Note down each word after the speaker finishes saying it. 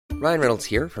Ryan Reynolds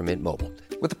here from Mint Mobile.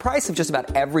 With the price of just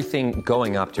about everything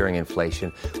going up during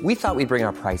inflation, we thought we'd bring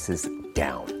our prices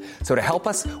down. So to help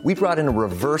us, we brought in a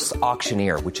reverse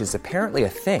auctioneer, which is apparently a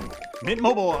thing. Mint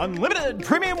Mobile Unlimited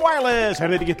Premium Wireless. How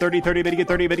to get 30, 30, bit to get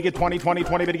 30, bit to get 20, 20,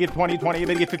 20, bit to get 20, 20,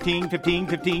 bit to get 15, 15,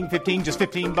 15, 15, just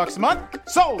 $15 a month?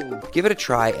 Sold! Give it a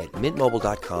try at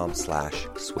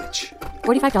mintmobile.com/switch.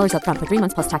 $45 up front for 3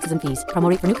 months plus taxes and fees. Promo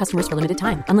rate for new customers for limited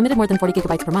time. Unlimited more than 40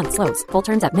 gigabytes per month. Slows full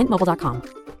terms at mintmobile.com.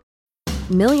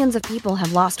 Millions of people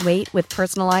have lost weight with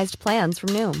personalized plans from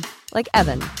Noom. Like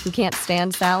Evan, who can't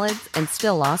stand salads and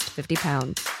still lost 50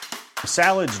 pounds.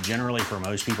 Salads generally for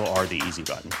most people are the easy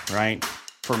button, right?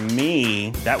 For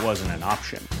me, that wasn't an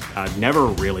option. I never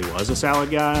really was a salad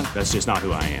guy. That's just not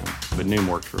who I am. But Noom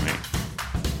worked for me.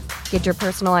 Get your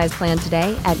personalized plan today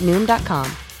at Noom.com.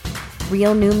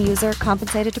 Real Noom user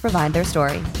compensated to provide their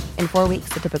story. In 4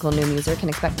 weeks, the typical Noom user can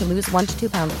expect to lose 1 to 2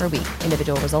 pounds per week.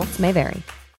 Individual results may vary.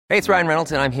 Hey, it's Ryan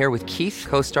Reynolds, and I'm here with Keith,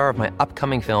 co-star of my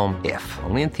upcoming film, If,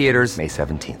 only in theaters May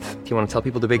 17th. Do you want to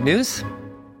tell people the big news?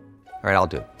 All right,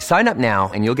 I'll do it. Sign up now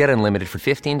and you'll get unlimited for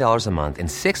 $15 a month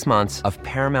and 6 months of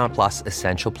Paramount Plus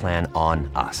Essential Plan on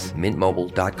us.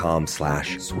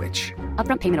 mintmobile.com/switch.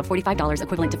 Upfront payment of $45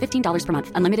 equivalent to $15 per month.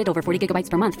 Unlimited over 40 gigabytes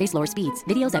per month. Face lower speeds.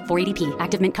 Videos at 480p.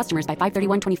 Active Mint customers by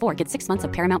 531.24 get 6 months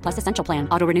of Paramount Plus Essential Plan.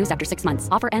 Auto renews after 6 months.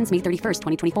 Offer ends May 31st,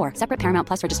 2024. Separate Paramount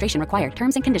Plus registration required.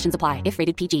 Terms and conditions apply if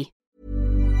rated PG.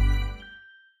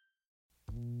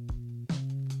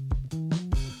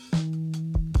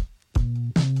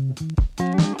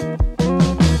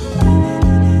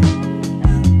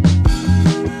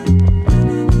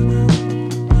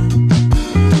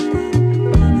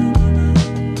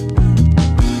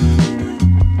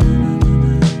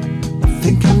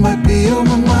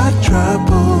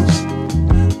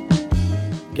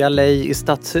 Galej i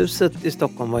Stadshuset i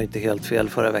Stockholm var ju inte helt fel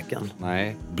förra veckan.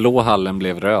 Nej, blå hallen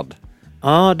blev röd.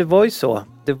 Ja, det var ju så.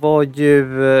 Det var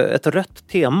ju ett rött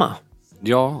tema.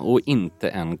 Ja, och inte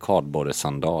en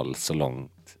kardborresandal så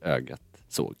långt ögat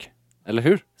såg. Eller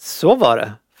hur? Så var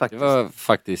det faktiskt. Det var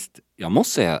faktiskt, jag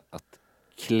måste säga att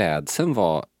klädseln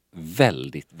var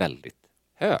väldigt, väldigt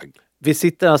hög. Vi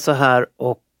sitter alltså här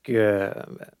och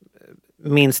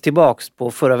minns tillbaks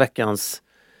på förra veckans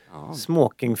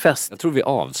smokingfest. Jag tror vi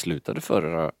avslutade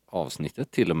förra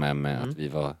avsnittet till och med att vi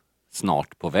var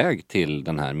snart på väg till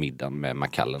den här middagen med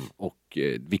Macallan. Och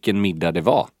vilken middag det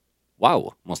var.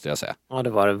 Wow, måste jag säga. Ja, det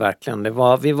var det verkligen. Vi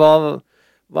var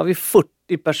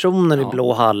 40 personer i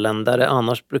blå hallen där det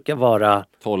annars brukar vara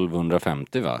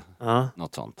 1250 va? Ja.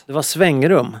 Något sånt. Det var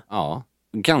svängrum. Ja,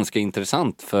 ganska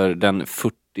intressant för den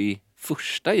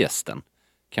 41:a gästen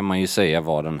kan man ju säga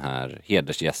var den här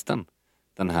hedersgästen.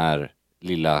 Den här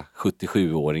lilla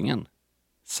 77-åringen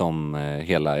som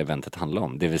hela eventet handlar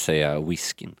om. Det vill säga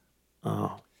whiskyn.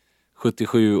 Ja.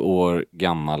 77 år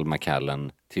gammal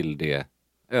Macallan till det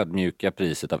ödmjuka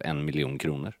priset av 1 miljon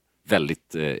kronor.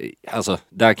 Väldigt, alltså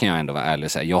där kan jag ändå vara ärlig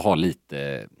och säga. Jag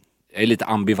är lite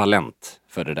ambivalent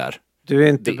för det där. Du är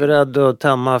inte beredd att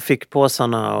tömma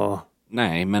fickpåsarna och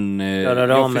nej, men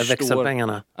göra av med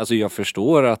växelpengarna? Alltså jag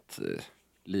förstår att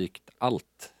likt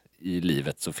allt i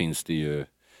livet så finns det ju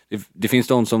det finns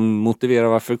de som motiverar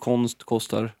varför konst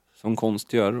kostar som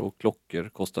konst gör och klockor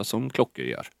kostar som klockor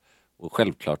gör. Och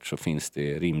självklart så finns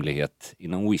det rimlighet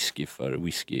inom whisky för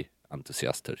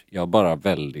whiskyentusiaster. Jag bara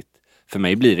för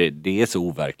mig blir det är så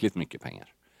overkligt mycket pengar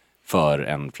för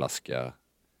en flaska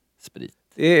sprit.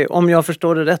 Om jag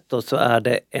förstår det rätt då så är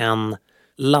det en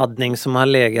laddning som har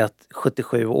legat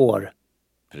 77 år.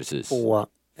 Precis. På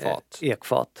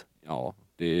ekfat. Ja,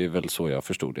 det är väl så jag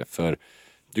förstod det. För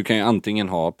du kan ju antingen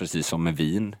ha, precis som med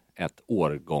vin, ett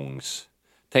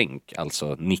årgångstänk,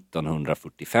 alltså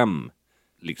 1945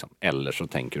 liksom. Eller så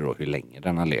tänker du då hur länge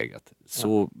den har legat.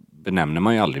 Så benämner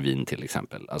man ju aldrig vin till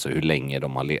exempel. Alltså hur länge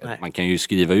de har legat. Man kan ju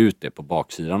skriva ut det på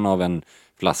baksidan av en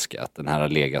flaska att den här har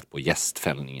legat på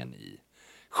jästfällningen i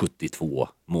 72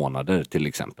 månader till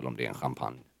exempel, om det är en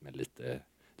champagne med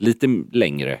lite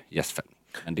längre jästfällning.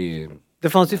 Men det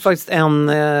fanns ju faktiskt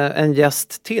en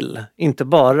gäst till, inte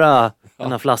bara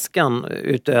den här flaskan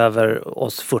utöver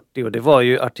oss 40, och det var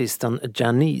ju artisten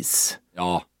Janice.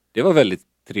 Ja, det var väldigt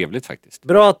trevligt faktiskt.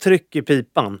 Bra tryck i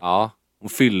pipan. Ja, hon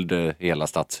fyllde hela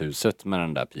stadshuset med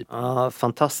den där pipan. Ja,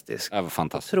 fantastisk. Det var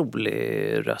fantastiskt. Otrolig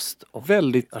röst. Och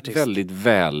väldigt, artist. väldigt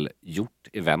välgjort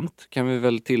event kan vi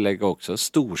väl tillägga också.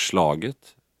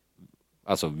 Storslaget.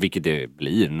 Alltså vilket det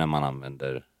blir när man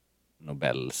använder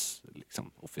Nobels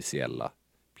liksom officiella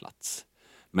plats.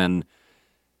 Men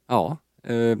ja.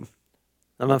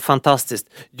 Men fantastiskt.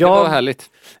 Det var härligt.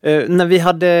 När vi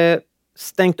hade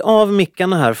stängt av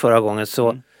mickarna här förra gången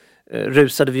så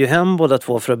rusade vi ju hem båda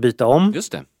två för att byta om.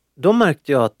 Just det. då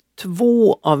märkte jag att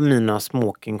 2 av mina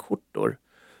smokingskjortor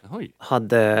Oj.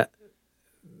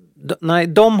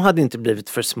 de hade inte blivit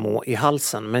för små i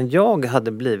halsen, men jag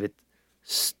hade blivit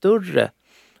större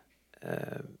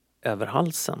över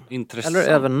halsen. Intressant. Eller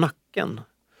över nacken.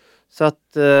 Så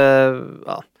att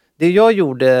det jag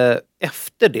gjorde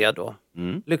efter det då,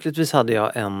 lyckligtvis hade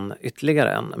jag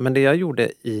ytterligare en, men det jag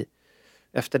gjorde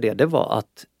efter det var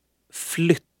att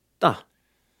flytta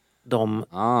de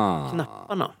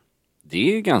knapparna.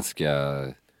 Det är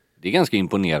ganska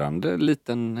imponerande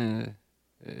liten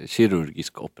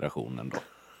kirurgisk operation ändå.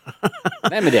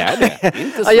 Nej, men det är det. Det är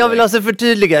inte så jag vill alltså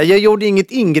förtydliga, jag gjorde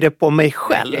inget ingrepp på mig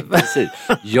själv. Nej, precis.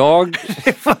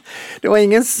 Det var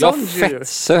ingen sån. Jag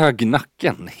fettsög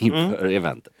nacken inför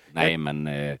eventet. Nej, men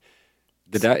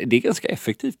det är ganska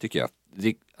effektivt tycker jag.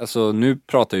 Alltså, nu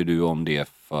pratar ju du om det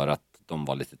för att de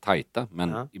var lite tajta,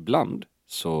 men ibland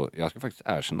så jag ska faktiskt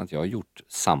erkänna att jag har gjort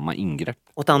samma ingrepp.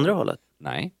 Åt andra hållet?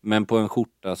 Nej, men på en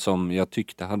skjorta som jag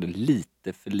tyckte hade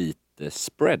lite för lite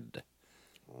spread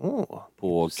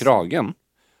på kragen.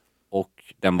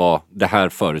 Och det här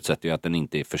förutsätter ju att den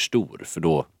inte är för stor, för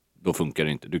då funkar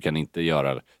det inte. Du kan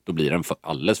inte då blir den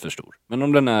alldeles för stor. Men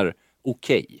om den är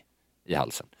okej i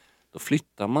halsen, då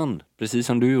flyttar man, precis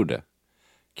som du gjorde,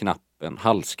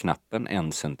 halsknappen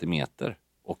 1 centimeter.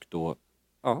 Och då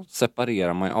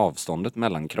separerar man avståndet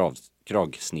mellan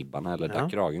kragsnibbarna eller där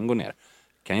kragen går ner.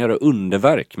 Kan göra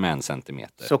underverk med 1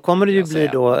 centimeter. Så kommer det ju bli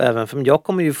då även, för jag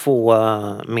kommer ju få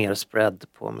mer spread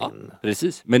på min... Ja,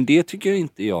 precis. Men det tycker jag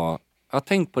inte jag har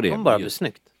tänkt på det. Det bara blir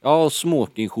snyggt. Ja, och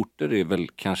smokingskjortor är väl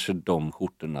kanske de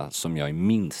skjortorna som jag är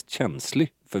minst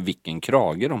känslig för vilken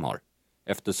krage de har.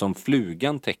 Eftersom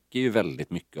flugan täcker ju väldigt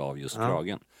mycket av just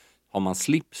kragen. Har man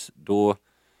slips, då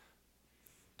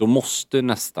måste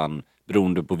nästan,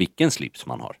 beroende på vilken slips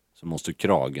man har, så måste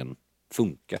kragen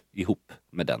funka ihop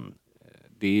med den.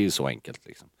 Det är ju så enkelt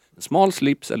liksom. En smal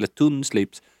slips eller tunn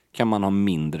slips kan man ha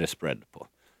mindre spread på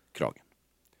kragen.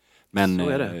 Men så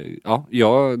är det.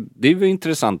 Det är väl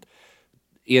intressant.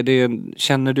 Är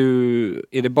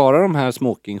det bara de här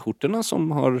smokingskjortorna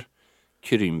som har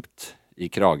krympt i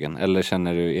kragen? Eller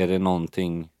känner du, är det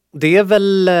någonting... Det är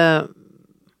väl...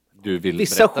 du vill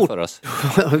berätta för oss?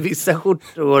 Vissa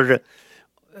skjortor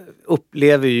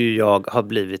upplever ju jag har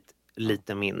blivit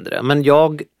lite mindre. Men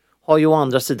jag har ju å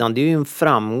andra sidan, det är ju en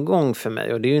framgång för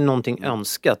mig och det är ju någonting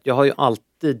önskat. Jag har ju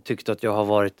alltid tyckt att jag har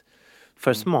varit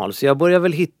för smal. Så jag börjar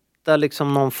väl hitta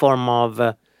liksom någon form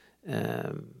av...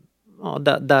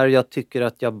 där jag tycker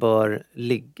att jag bör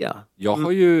ligga. Jag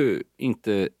har ju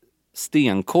inte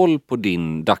stenkoll på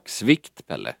din dagsvikt,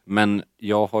 Pelle. Men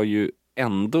jag har ju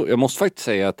ändå... Jag måste faktiskt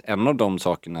säga att en av de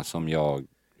sakerna som jag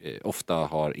ofta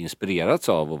har inspirerats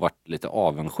av och varit lite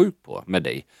avundsjuk på med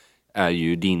dig är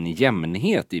ju din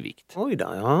jämnhet i vikt. Oj då,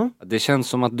 ja. Det känns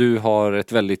som att du har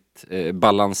ett väldigt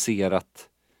balanserat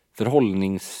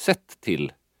förhållningssätt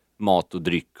till mat och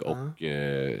dryck och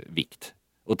vikt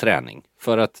och träning.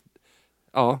 För att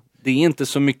det är inte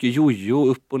så mycket jojo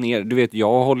upp och ner. Du vet,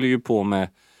 jag håller ju på med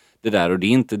det där och det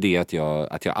är inte det att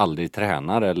jag aldrig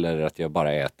tränar eller att jag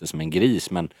bara äter som en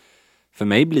gris. Men för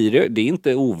mig blir det är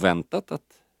inte oväntat att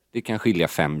det kan skilja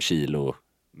 5 kilo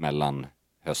mellan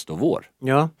höst och vår.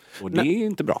 Ja. Och det är ju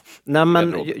inte bra. Nej,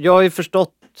 men jag har ju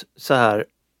förstått så här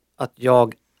att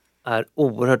jag är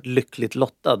oerhört lyckligt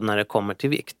lottad när det kommer till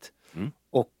vikt.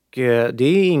 Och det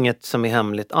är inget som är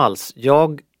hemligt alls.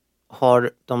 Jag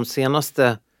har de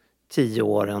senaste 10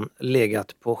 åren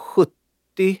legat på 70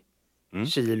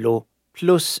 kilo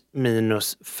plus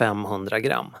minus 500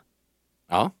 gram.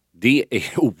 Ja, det är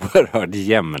oerhört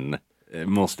jämn,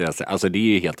 måste jag säga. Alltså det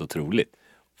är ju helt otroligt.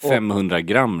 500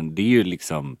 gram, det är ju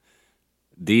liksom,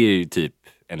 det är ju typ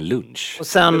en lunch. Och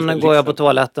sen går jag på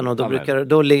toaletten och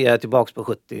då ligger jag tillbaks på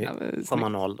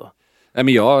 70,0 då. Nej,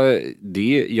 men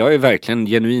jag är verkligen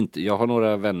genuint, jag har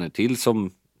några vänner till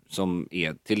som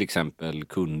är till exempel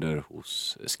kunder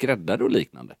hos skräddare och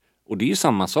liknande. Och det är ju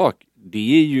samma sak.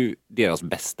 Det är ju deras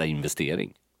bästa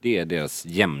investering. Det är deras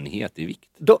jämnhet i vikt.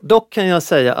 Dock kan jag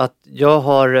säga att jag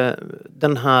har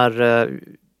den här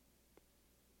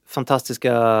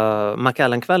fantastiska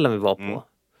McAllen-kvällen vi var på.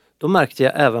 Då märkte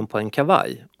jag även på en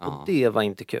kavaj. Och det var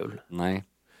inte kul. Nej.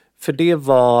 För det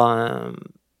var...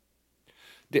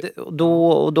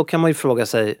 Då kan man ju fråga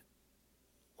sig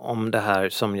om det här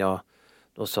som jag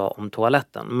då sa om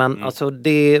toaletten. Men alltså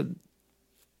det...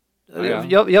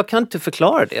 Jag kan inte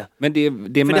förklara det. Men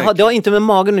det har inte med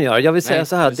magen att göra. Jag vill säga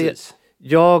så här.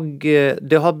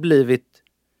 Det har blivit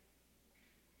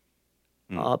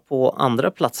på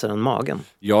andra platser än magen.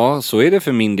 Ja, så är det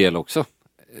för min del också.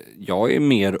 Jag är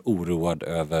mer oroad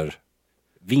över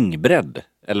vingbredd.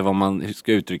 Eller vad man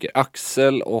ska uttrycka.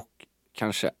 Axel och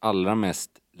kanske allra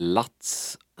mest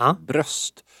lats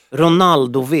bröst.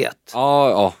 Ronaldo vet.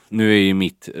 Ja, nu är ju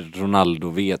mitt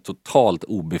Ronaldo-vet totalt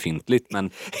obefintligt,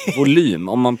 men volym,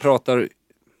 om man pratar,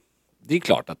 det är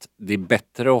klart att det är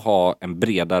bättre att ha en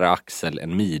bredare axel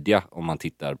än midja om man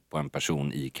tittar på en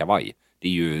person i kavaj. Det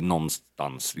är ju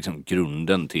någonstans liksom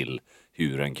grunden till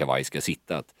hur en kavaj ska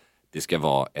sitta. Att det ska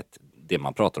vara det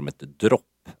man pratar om, ett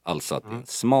dropp, alltså att det är en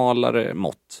smalare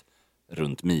mått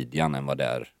runt midjan än vad det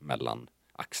är mellan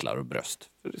axlar och bröst.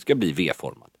 För det ska bli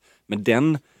V-format. Men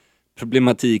den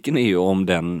problematiken är ju om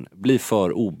den blir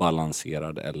för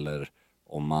obalanserad eller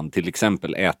om man till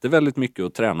exempel äter väldigt mycket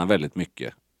och tränar väldigt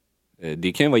mycket.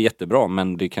 Det kan ju vara jättebra,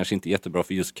 men det är kanske inte jättebra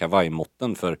för just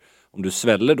kavajmåtten. För om du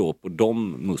sväller då på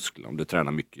de musklerna, om du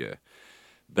tränar mycket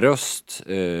bröst,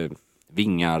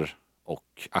 vingar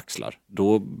och axlar,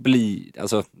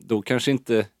 då kanske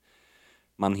inte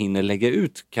man hinner lägga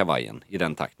ut kavajen i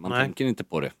den takt. Man tänker inte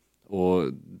på det.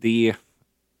 Och det är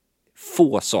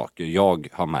få saker jag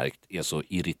har märkt är så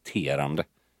irriterande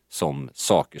som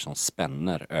saker som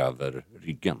spänner över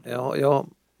ryggen. Ja,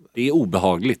 det är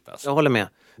obehagligt alltså. Jag håller med.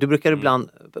 Du brukar ibland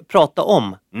prata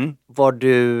om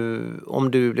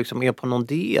om du liksom är på någon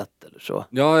diet eller så.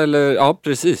 Ja,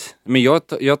 precis. Men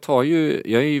jag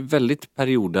är ju väldigt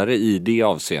periodare i det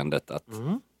avseendet att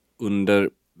under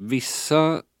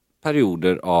vissa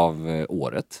perioder av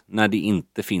året, när det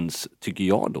inte finns, tycker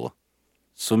jag då,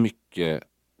 så mycket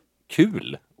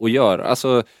kul att göra.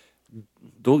 Alltså,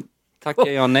 då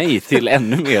tackar jag nej till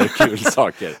ännu mer kul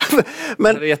saker.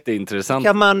 Men det är jätteintressant.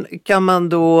 Kan man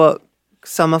då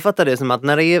sammanfatta det som att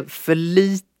när det är för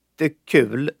lite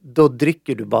kul, då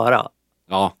dricker du bara?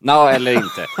 Ja, eller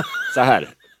inte. Så här.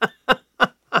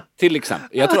 Till exempel,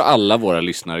 jag tror alla våra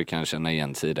lyssnare kan känna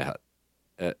igen sig i det här.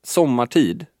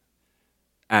 Sommartid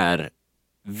är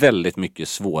väldigt mycket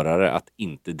svårare att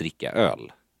inte dricka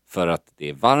öl. För att det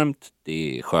är varmt,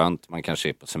 det är skönt, man kanske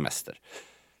är på semester.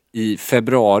 I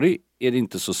februari är det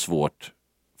inte så svårt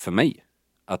för mig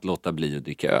att låta bli att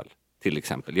dricka öl, till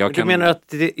exempel. Du menar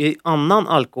att i annan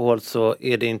alkohol så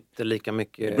är det inte lika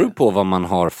mycket? Det beror på vad man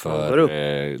har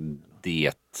för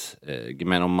diet.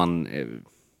 Men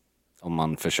om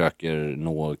man försöker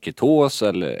nå ketos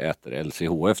eller äter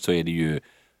LCHF så är det ju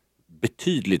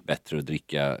betydligt bättre att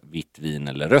dricka vitt vin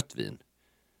eller rött vin.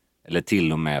 Eller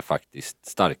till och med faktiskt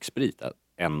starksprit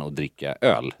än att dricka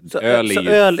öl. Öl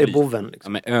är boven.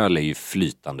 Liksom. Ja, men öl är ju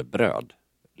flytande bröd.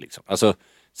 Liksom. Alltså,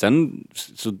 sen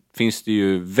så finns det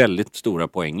ju väldigt stora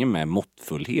poänger med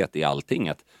måttfullhet i allting.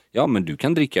 Att men du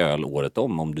kan dricka öl året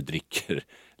om du dricker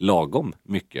lagom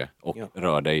mycket och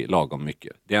rör dig lagom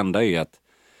mycket. Det enda är att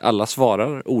alla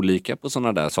svarar olika på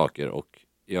sådana där saker och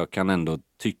jag kan ändå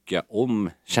tycka om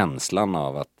känslan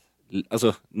av att,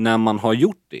 alltså när man har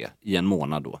gjort det i en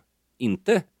månad då,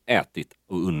 inte ätit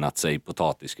och unnat sig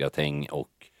potatisgratäng och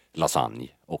lasagne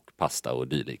och pasta och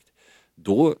dylikt,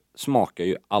 då smakar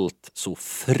ju allt så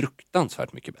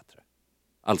fruktansvärt mycket bättre.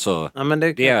 Alltså,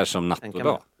 det är som natt och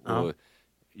dag. Och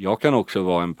jag kan också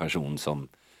vara en person som,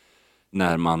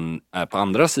 när man är på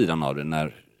andra sidan av det,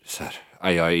 när så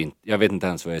här, jag vet inte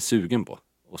ens vad jag är sugen på,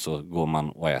 och så går man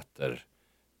och äter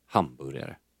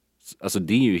hamburgare. Alltså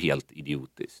det är ju helt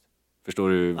idiotiskt. Förstår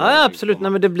du? Ja, absolut.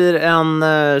 Nej, men det blir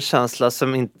en känsla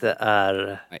som inte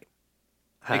är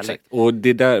härlig. Exakt. Och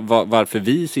det där, varför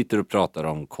vi sitter och pratar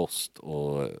om kost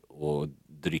och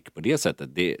dryck på det sättet,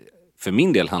 för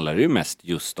min del handlar det ju mest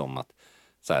just om att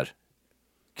så här,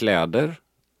 kläder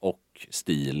och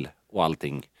stil och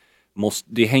allting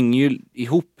det hänger ju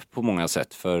ihop på många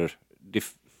sätt, för det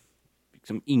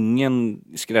liksom ingen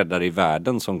skräddare i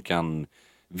världen som kan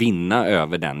vinna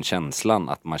över den känslan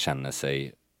att man känner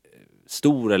sig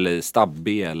stor eller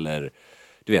stabbig, eller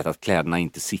du vet att kläderna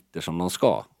inte sitter som de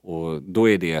ska. Och då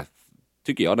är det,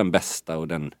 tycker jag, den bästa och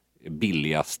den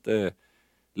billigaste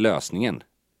lösningen.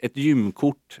 Ett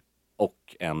gymkort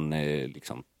och en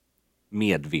liksom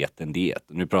medveten diet.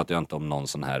 Nu pratar jag inte om någon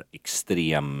sån här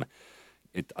extrem,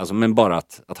 alltså, men bara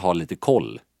att ha lite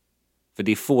koll. För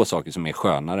det är få saker som är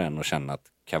skönare än att känna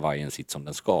att kavajen sitter som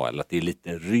den ska, eller att det är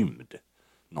lite rymd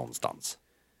någonstans.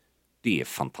 Det är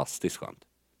fantastiskt skönt.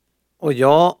 Och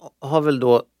jag har väl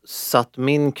då satt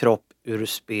min kropp ur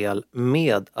spel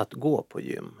med att gå på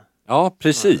gym. Ja,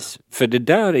 precis. För det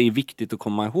där är viktigt att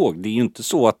komma ihåg. Det är ju inte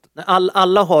så att...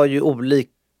 Alla har ju olika...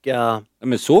 Ja,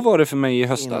 men så var det för mig i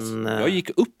höstas. Jag gick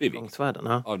upp i vikt.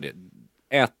 Ja. Det.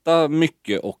 Äta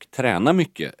mycket och träna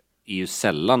mycket är ju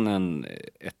sällan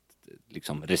ett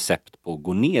liksom recept på att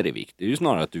gå ner i vikt. Det är ju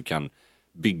snarare att du kan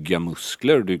bygga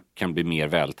muskler och du kan bli mer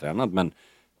vältränad. Men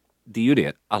det är ju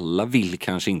det. Alla vill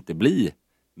kanske inte bli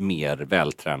mer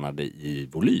vältränade i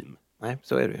volym. Nej,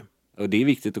 så är det ju. Och det är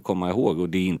viktigt att komma ihåg, och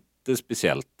det är inte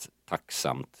speciellt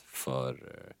tacksamt för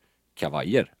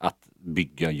kavajer att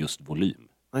bygga just volym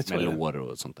med lår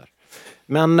och sånt där.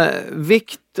 Men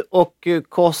vikt och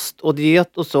kost och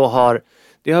diet och så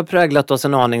det har präglat oss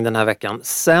en aning den här veckan.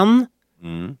 Sen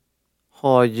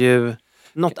har ju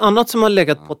något annat som har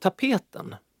legat på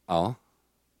tapeten. Ja,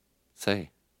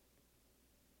 säg.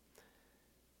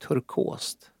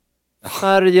 Turkost.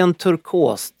 Färgen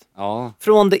turkost. Ja.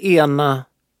 Från det ena.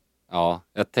 Ja,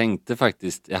 jag tänkte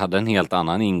faktiskt, jag hade en helt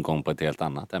annan ingång på ett helt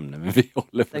annat ämne, men vi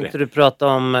håller på Tänkte det. du prata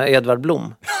om Edvard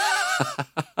Blom?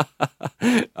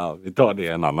 Ja, vi tar det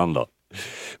en annan dag.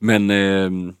 Men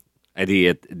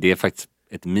det är faktiskt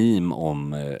ett meme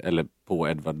om, eller på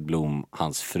Edvard Blom,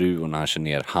 hans fru, och när han kör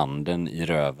ner handen i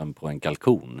röven på en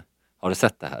kalkon. Har du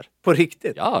sett det här? På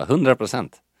riktigt? Ja,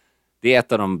 100%. Det är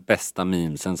ett av de bästa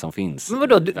memesen som finns. Men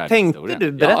vadå, tänkte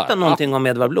du berätta någonting om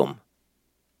Edvard Blom?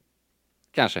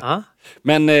 Kanske. Ja.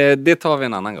 Men det tar vi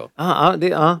en annan gång.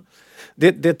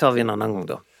 Det tar vi en annan gång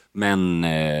då. Men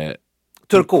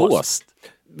turkost.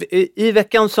 I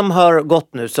veckan som har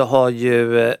gått nu så har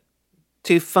ju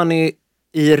Tiffany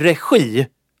i regi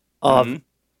av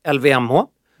LVMH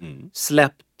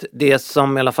släppt det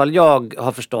som i alla fall jag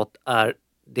har förstått är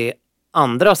det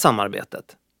andra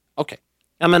samarbetet. Okej.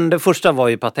 Ja, men det första var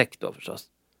ju Patek då förstås.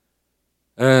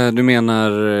 Du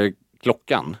menar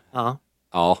klockan? Ja.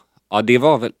 Ja, det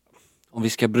var väl, om vi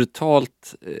ska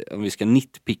brutalt, om vi ska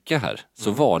nitpicka här,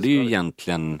 så var det ju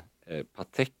egentligen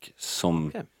Patek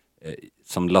som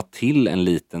la till en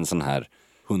liten sån här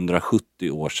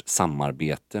 170 års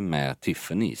samarbete med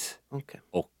Tiffany's. Okay.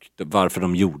 Och varför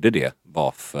de gjorde det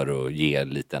var för att ge en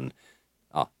liten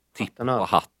tipp på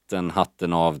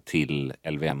hatten av till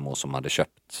LVMH som hade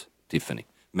köpt Tiffany.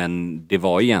 Men det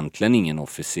var egentligen ingen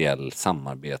officiell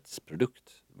samarbetsprodukt,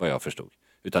 vad jag förstod.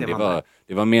 Utan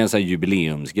det var mer en sån här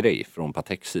jubileumsgrej från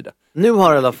Pateks sida. Nu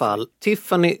har i alla fall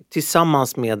Tiffany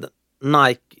tillsammans med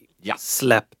Nike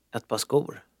släppt ett par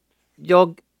skor.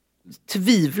 Jag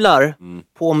tvivlar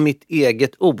på mitt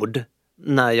eget ord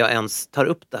när jag ens tar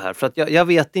upp det här. För att jag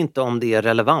vet inte om det är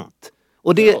relevant.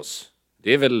 Och det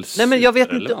är väl nej, men jag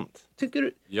vet inte. Tycker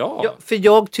du? Ja, för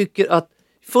jag tycker att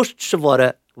först så var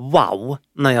det wow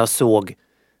när jag såg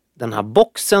den här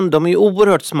boxen. De är ju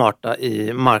oerhört smarta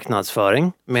i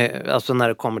marknadsföring. Alltså när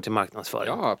det kommer till marknadsföring.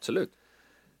 Ja, absolut.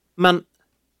 Men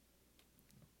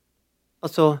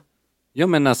alltså... Ja,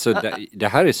 men alltså det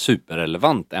här är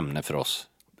superrelevant ämne för oss.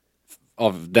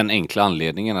 Av den enkla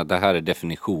anledningen att det här är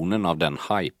definitionen av den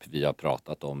hype vi har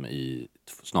pratat om i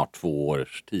snart 2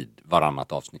 års tid,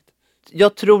 varannat avsnitt.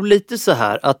 Jag tror lite så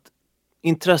här att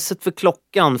intresset för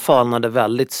klockan falnade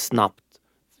väldigt snabbt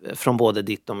från både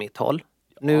ditt och mitt håll.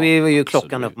 Nu är ju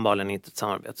klockan uppenbarligen inte ett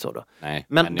samarbete så då. Nej,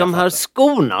 men de här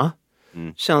skorna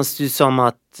känns ju som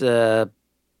att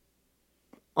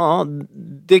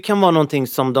det kan vara någonting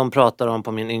som de pratar om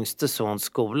på min yngste sons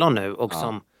skola nu och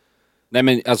som... Nej,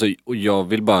 men alltså, och jag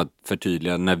vill bara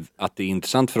förtydliga att det är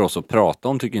intressant för oss att prata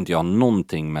om, tycker inte jag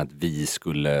någonting med att vi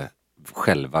skulle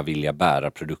själva vilja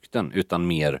bära produkten, utan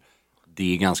mer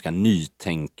det är ganska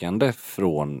nytänkande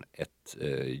från ett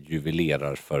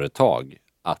juvelerarföretag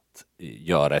att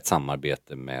göra ett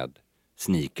samarbete med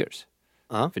sneakers.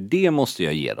 För det måste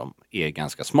jag ge dem är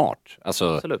ganska smart.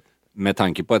 Alltså, absolut. Med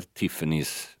tanke på att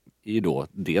Tiffany's är då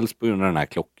dels på grund av den här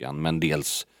klockan, men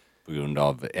dels på grund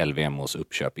av LVMHs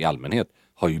uppköp i allmänhet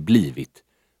har ju blivit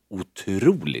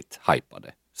otroligt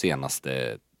hypade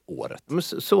senaste året. Men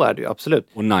så är det ju, absolut.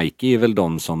 Och Nike är väl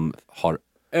de som har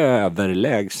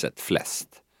överlägset flest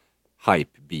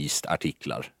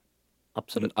hypebeast-artiklar.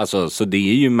 Absolut. Alltså, så det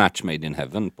är ju match made in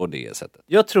heaven på det sättet.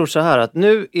 Jag tror så här att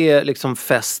nu är liksom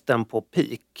festen på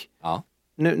peak. Ja.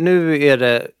 Nu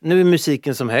är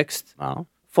musiken som högst. Ja.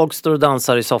 Folk står och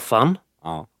dansar i soffan.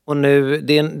 Ja. Och nu,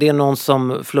 det är någon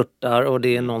som flörtar och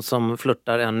det är någon som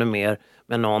flörtar ännu mer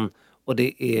med någon. Och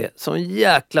det är sån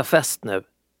jäkla fest nu.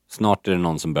 Snart är det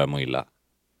någon som börjar må illa.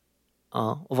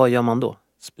 Ja, och vad gör man då?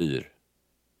 Spyr.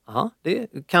 Ja,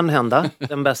 det kan hända.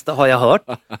 Den bästa har jag hört.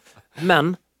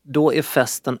 Men då är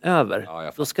festen över.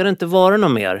 Ja, då ska det inte vara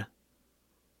något mer.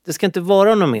 Det ska inte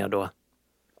vara något mer då.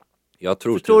 Jag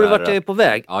förstår du vart jag är på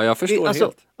väg? Ja, jag förstår alltså,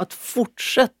 helt. Att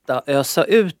fortsätta ösa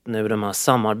ut nu de här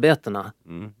samarbetena.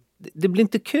 Det blir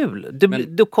inte kul.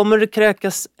 Då kommer det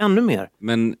kräkas ännu mer.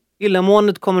 Men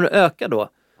illamåendet kommer att öka då.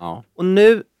 Ja. Och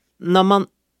nu när man...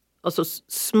 Alltså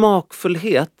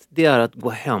smakfullhet, det är att gå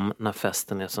hem när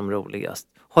festen är som roligast.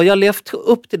 Har jag levt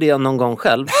upp till det någon gång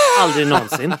själv? Aldrig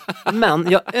någonsin.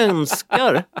 Men jag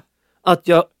önskar att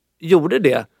jag gjorde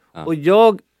det. Ja. Och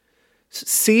jag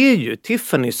ser ju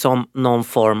Tiffany som någon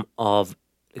form av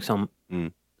liksom,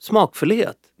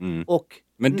 smakfullhet. Och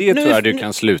Men det tror jag du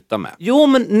kan sluta med. Jo,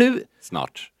 men nu...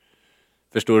 Snart.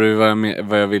 Förstår du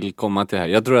vad jag vill komma till här?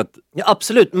 Jag tror att... Ja,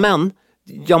 absolut, men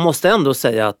jag måste ändå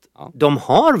säga att de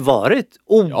har varit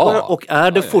och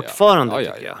är det fortfarande,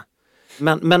 tycker jag.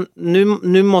 Men nu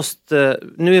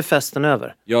är festen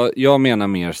över. Jag menar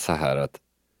mer så här att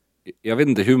jag vet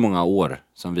inte hur många år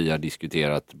som vi har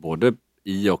diskuterat både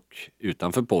i och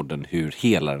utanför podden hur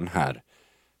hela den här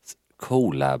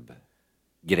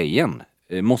collab-grejen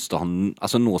måste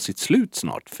nå sitt slut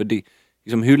snart. För det,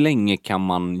 liksom, hur länge kan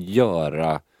man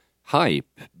göra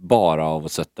hype bara av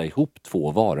att sätta ihop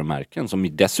två varumärken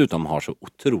som dessutom har så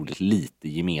otroligt lite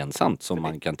gemensamt som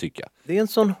man kan tycka. Det är en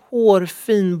sån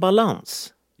hårfin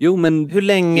balans. Jo, men hur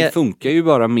länge... det funkar ju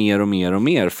bara mer och mer och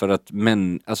mer för att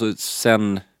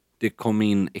sen det kom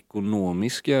in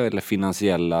ekonomiska eller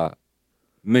finansiella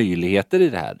möjligheter i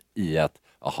det här i att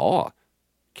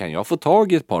kan jag få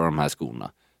tag i ett par av de här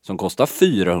skorna som kostar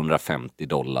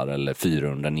 $450 eller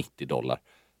 $490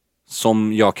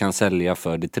 som jag kan sälja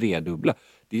för det tredubbla.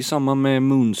 Det är samma med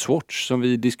Moonswatch som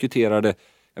vi diskuterade.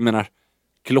 Jag menar,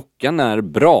 klockan är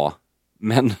bra,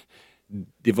 men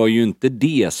det var ju inte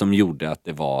det som gjorde att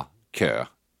det var kö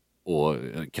och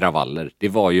kravaller. Det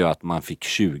var ju att man fick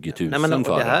 20 000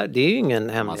 för det är ju ingen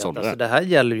hemlighet. Alltså, det här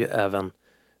gäller ju även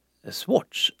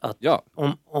Swatch. Att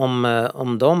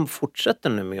om de fortsätter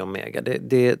nu med Omega.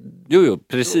 Jo,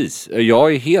 precis.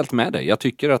 Jag är helt med dig. Jag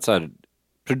tycker att så här,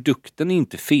 produkten är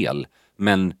inte fel,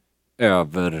 men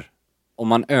om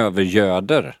man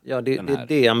övergöder det är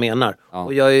det jag menar. Ja.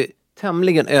 Och jag är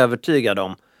tämligen övertygad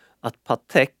om att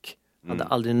Patek hade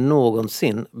aldrig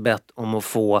någonsin bett om att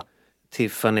få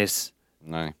Tiffany's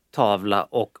tavla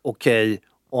och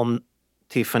om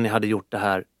Tiffany hade gjort det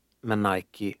här med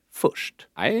Nike först.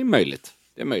 Nej, det är möjligt.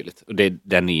 Det är möjligt. Och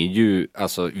den är ju,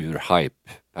 alltså ur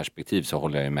hype-perspektiv så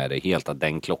håller jag med dig helt att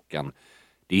den klockan,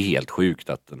 det är helt sjukt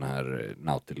att den här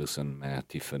Nautilusen med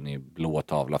Tiffany blå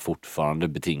tavla fortfarande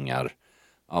betingar,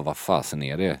 vad fasen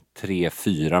är det?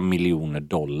 3-4 miljoner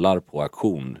dollar på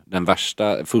auktion. Den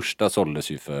första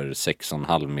såldes ju för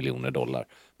 6,5 miljoner dollar.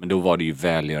 Men då var det ju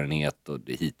välgörenhet och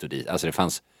hit och dit. Alltså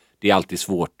det är alltid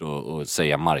svårt att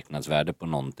säga marknadsvärde på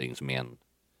någonting som är en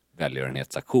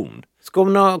välgörenhetsaktion.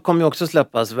 Skorna kommer ju också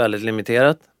släppas väldigt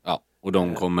limiterat. Ja, och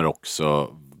de kommer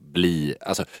också bli,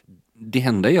 alltså det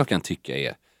enda jag kan tycka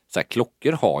är så här,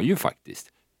 klockor har ju faktiskt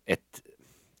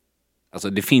alltså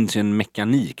det finns ju en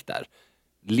mekanik där.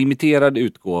 Limiterad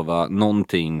utgåva,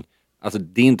 någonting, alltså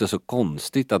det är inte så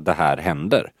konstigt att det här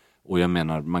händer. Och jag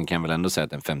menar, man kan väl ändå säga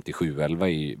att en 5711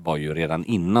 var ju redan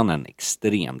innan en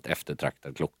extremt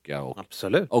eftertraktad klocka.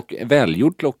 Absolut. Och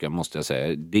välgjord klocka måste jag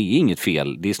säga. Det är inget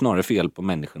fel, det är snarare fel på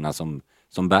människorna som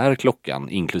bär klockan,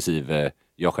 inklusive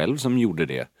jag själv som gjorde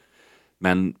det.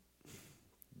 Men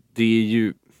det är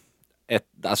ju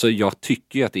alltså jag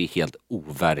tycker ju att det är helt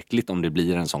overkligt om det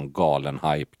blir en sån galen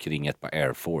hype kring ett par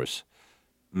Air Force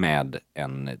med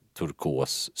en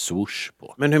turkos swoosh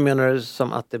på. Men hur menar du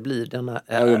som att det blir? Denna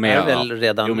är väl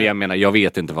redan... Jo, men jag menar, jag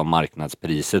vet inte vad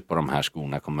marknadspriset på de här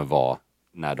skorna kommer vara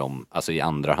när de, alltså i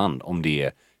andra hand, om det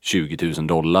är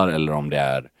 $20,000 eller om det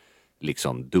är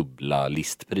liksom dubbla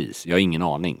listpris. Jag har ingen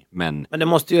aning, men det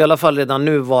måste ju i alla fall redan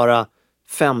nu vara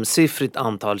 5-siffrigt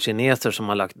antal kineser som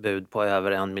har lagt bud på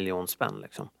över 1 miljon spänn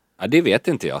liksom. Ja, det vet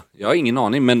inte jag. Jag har ingen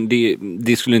aning, men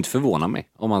det skulle inte förvåna mig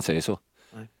om man säger så.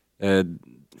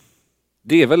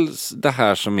 Det är väl det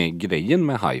här som är grejen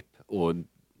med hype, och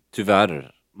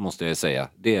tyvärr måste jag säga,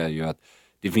 det är ju att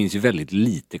det finns ju väldigt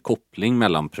lite koppling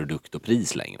mellan produkt och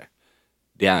pris längre.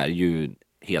 Det är ju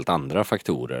helt andra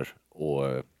faktorer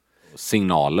och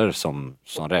signaler som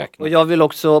räknas. Och jag vill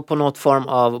också på något form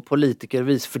av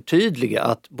politikervis förtydliga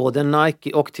att både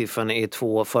Nike och Tiffany är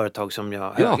två företag som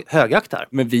jag högaktar.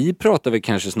 Men vi pratar väl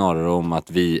kanske snarare om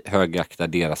att vi högaktar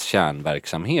deras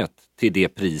kärnverksamhet till det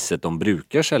priset de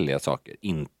brukar sälja saker.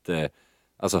 Inte,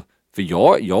 alltså, för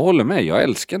jag håller med, jag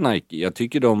älskar Nike. Jag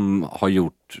tycker de har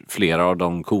gjort flera av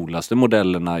de coolaste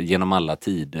modellerna genom alla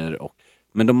tider.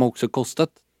 Men de har också kostat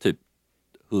typ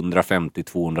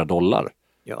 $150-200.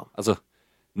 Ja. Alltså,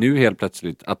 nu helt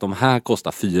plötsligt att de här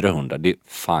kostar 400, det är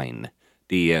fine.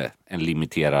 Det är en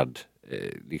limiterad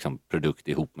liksom produkt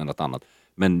ihop med något annat.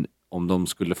 Men om de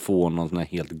skulle få någon sån här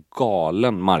helt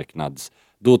galen marknads,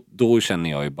 då känner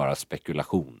jag ju bara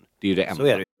spekulation. Det är ju det enda. Så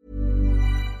är det.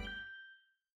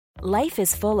 Life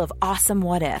is full of awesome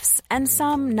what-ifs, and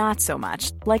some not so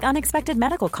much, like unexpected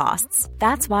medical costs.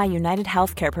 That's why United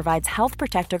Healthcare provides Health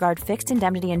Protector Guard fixed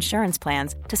indemnity insurance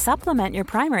plans to supplement your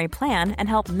primary plan and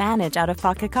help manage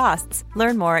out-of-pocket costs.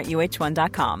 Learn more at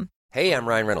uh1.com. Hey, I'm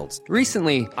Ryan Reynolds.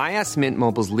 Recently, I asked Mint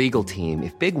Mobile's legal team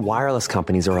if big wireless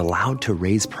companies are allowed to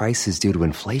raise prices due to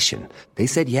inflation. They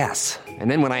said yes.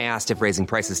 And then when I asked if raising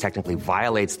prices technically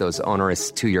violates those onerous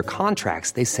two-year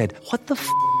contracts, they said, "What the f***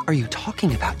 are you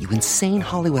talking about, you insane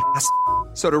Hollywood ass?"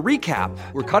 So to recap,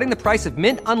 we're cutting the price of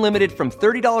Mint Unlimited from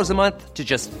 $30 a month to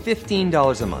just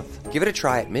 $15 a month. Give it a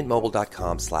try at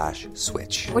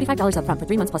mintmobile.com/switch. $45 up front for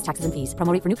 3 months plus taxes and fees.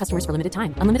 Promo rate for new customers for limited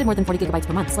time. Unlimited more than 40 gigabytes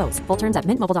per month. Slows full terms at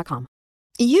mintmobile.com.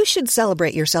 You should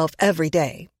celebrate yourself every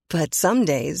day, but some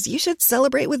days you should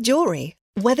celebrate with jewelry.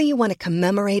 Whether you want to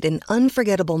commemorate an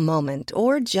unforgettable moment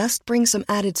or just bring some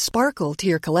added sparkle to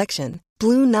your collection,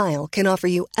 Blue Nile can offer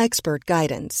you expert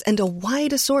guidance and a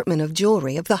wide assortment of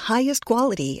jewelry of the highest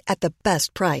quality at the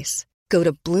best price. Go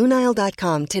to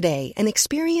BlueNile.com today and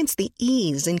experience the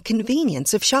ease and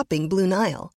convenience of shopping Blue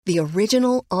Nile, the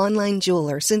original online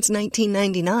jeweler since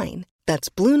 1999. That's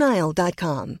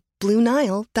BlueNile.com.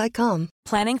 BlueNile.com.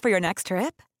 Planning for your next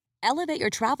trip? Elevate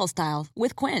your travel style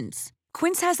with Quince.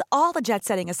 Quince has all the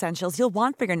jet-setting essentials you'll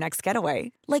want for your next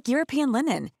getaway, like European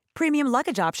linen, premium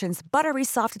luggage options, buttery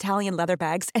soft Italian leather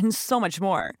bags, and so much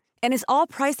more. And is all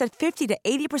priced at 50 to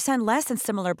 80% less than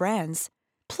similar brands.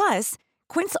 Plus,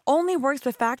 Quince only works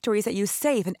with factories that use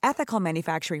safe and ethical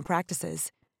manufacturing practices.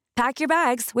 Pack your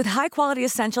bags with high-quality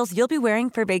essentials you'll be wearing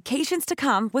for vacations to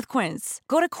come with Quince.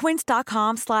 Go to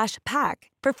quince.com/pack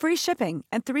for free shipping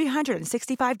and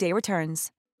 365-day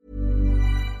returns.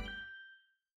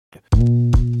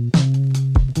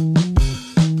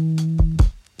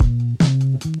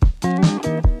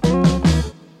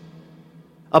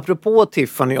 Apropå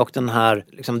Tiffany och den här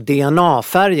liksom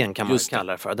DNA-färgen kan man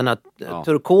kalla det för. Den här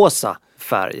turkosa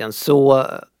färgen. Så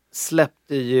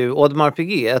släppte ju Audemars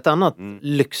Piguet, ett annat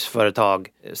lyxföretag,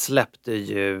 släppte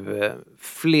ju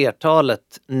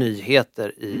flertalet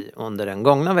nyheter under den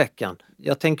gångna veckan.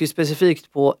 Jag tänker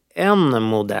specifikt på en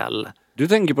modell. Du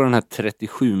tänker på den här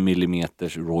 37 mm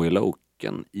Royal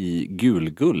Oaken i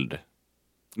gulguld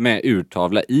med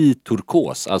urtavla i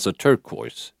turkos, alltså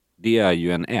turquoise. Det är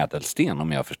ju en ädelsten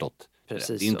om jag har förstått.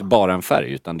 Precis det är inte bara en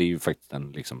färg utan det är ju faktiskt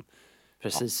en liksom,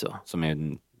 precis så. Som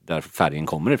är där färgen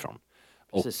kommer ifrån.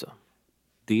 Precis så.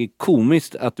 Det är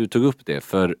komiskt att du tog upp det,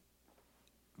 för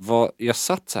jag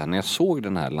satt så här när jag såg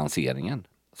den här lanseringen.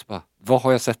 Så bara, vad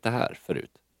har jag sett det här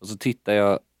förut? Och så tittar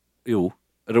jag,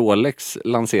 Rolex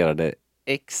lanserade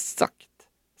exakt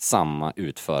samma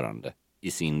utförande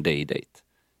i sin Day-Date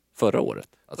förra året.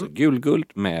 Alltså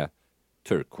gulguld med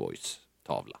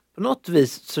turquoise-tavla. På något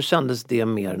vis så kändes det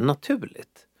mer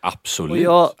naturligt. Absolut.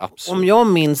 Absolut. Om jag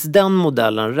minns den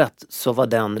modellen rätt så var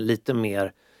den lite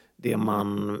mer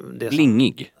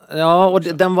blingig. Ja, och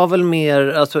den var väl mer,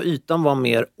 alltså ytan var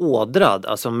mer ådrad,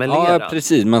 alltså melerad. Ja,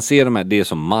 precis. Man ser de här, det är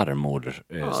som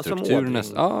marmorstruktur.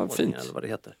 Fint. Eller vad det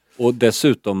heter. Och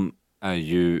dessutom är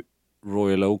ju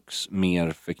Royal Oaks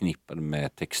mer förknippad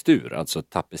med textur, alltså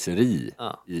tapetseri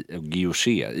och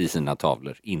guilloché i sina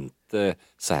tavlor. Inte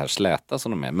så här släta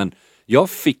som de är. Men jag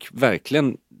fick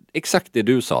verkligen exakt det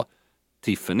du sa.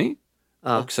 Tiffany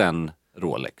och sen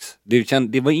Rolex.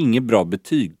 Det var inget bra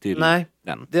betyg till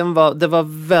den. Det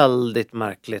var väldigt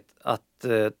märkligt att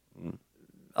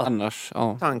annars,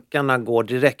 tankarna går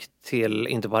direkt till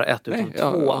inte bara ett utan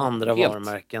två andra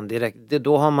varumärken direkt.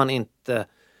 Då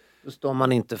står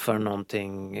man inte för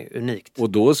någonting unikt. Och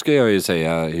då ska jag ju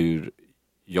säga hur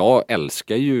jag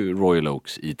älskar ju Royal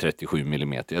Oaks i 37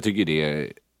 mm. Jag tycker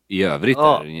det i övrigt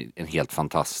är en helt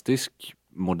fantastisk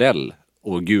modell.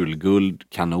 Och gulguld,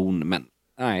 kanon, men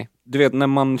nej. Du vet när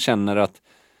man känner att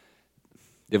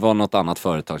det var något annat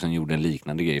företag som gjorde en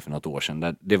liknande grej för något år sedan.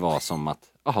 Där det var som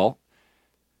att,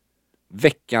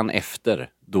 veckan efter,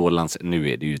 nu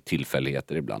är det ju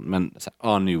tillfälligheter ibland, men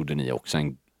nu gjorde ni också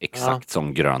en exakt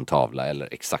sån grön tavla eller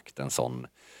exakt en sån.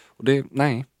 Och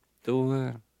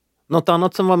Något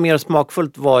annat som var mer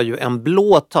smakfullt var ju en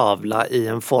blå tavla i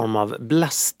en form av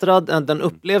blästrad, den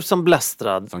upplevs som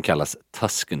blästrad. Som kallas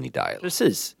Tuscany Dial.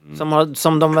 Precis,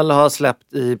 som de väl har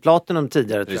släppt i Platinum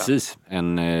tidigare. Precis,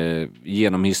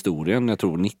 genom historien, jag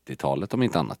tror 90-talet om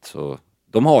inte annat. Så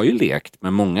de har ju lekt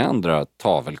med många andra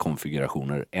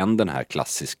tavelkonfigurationer än den här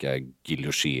klassiska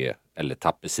guilloché eller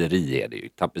tapetseri är det ju,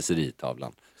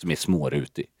 tapeseritavlan som är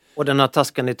smårutig. Och den här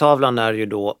Tuscany-tavlan är ju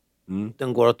då,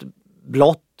 den går åt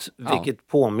blått, vilket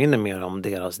påminner mer om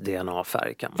deras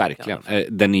DNA-färg. Verkligen.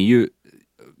 Den är ju,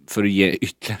 för att ge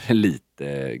ytterligare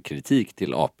lite kritik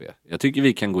till AP. Jag tycker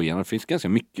vi kan gå igenom, det finns ganska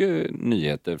mycket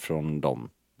nyheter från dem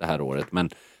det här året. Men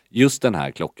just den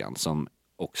här klockan som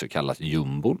också kallas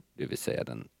Jumbo, det vill säga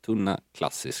den tunna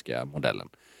klassiska modellen.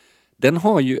 Den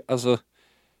har ju,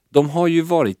 de har ju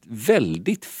varit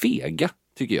väldigt fega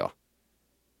tycker jag.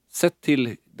 sett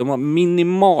till, de har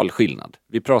minimal skillnad.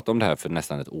 Vi pratade om det här för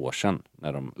nästan ett år sedan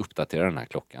när de uppdaterade den här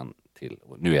klockan till,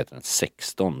 nu heter den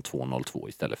 16202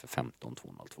 istället för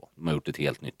 15202. De har gjort ett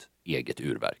helt nytt eget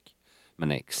urverk.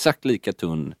 Men är exakt lika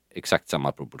tunn, exakt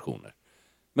samma proportioner.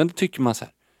 Men då tycker man så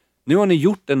här, nu har ni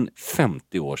gjort en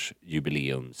 50-års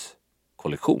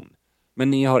jubileumskollektion.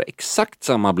 Men ni har exakt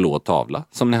samma blå tavla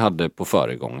som ni hade på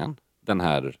föregången. Den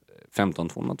här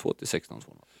 15202 till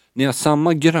 16202. Ni har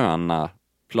samma gröna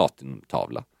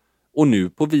platinumtavla. Och nu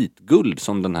på vitguld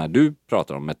som den här du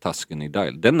pratar om med Tuscany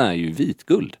Dial. Den är ju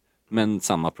vitguld. Men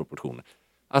samma proportioner.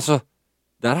 Alltså,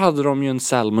 där hade de ju en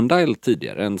Salmon Dial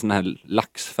tidigare. En sån här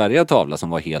laxfärgad tavla som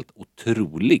var helt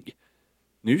otrolig.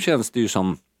 Nu känns det ju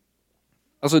som...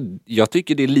 Alltså, jag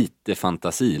tycker det är lite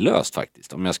fantasilöst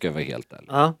faktiskt, om jag ska vara helt ärlig.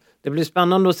 Ja, det blir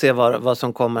spännande att se vad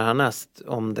som kommer härnäst,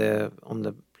 om det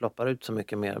ploppar ut så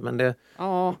mycket mer. Men det...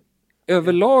 Ja,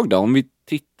 överlag då, om vi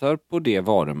tittar på det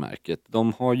varumärket.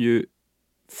 De har ju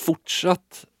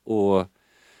fortsatt att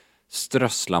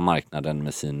strössla marknaden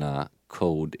med sina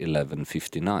Code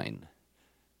 1159.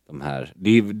 De här,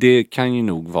 det kan ju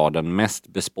nog vara den mest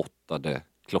bespottade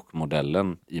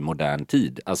klockmodellen i modern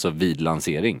tid, alltså vid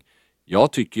lansering.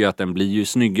 Jag tycker ju att den blir ju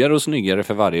snyggare och snyggare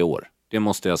för varje år. Det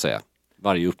måste jag säga.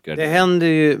 Varje uppgradering. Det händer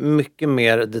ju mycket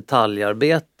mer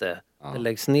detaljarbete. Ja. Det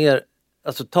läggs ner,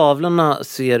 alltså tavlorna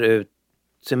ser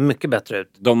mycket bättre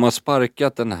ut. De har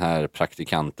sparkat den här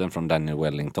praktikanten från Daniel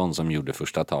Wellington som gjorde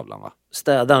första tavlan, va?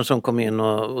 Städaren som kom in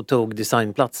och tog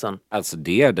designplatsen. Alltså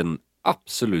det är den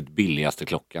absolut billigaste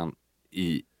klockan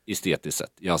i estetiskt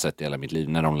sett jag har sett i hela mitt liv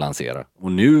när de lanserar.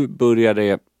 Och nu börjar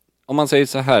det, om man säger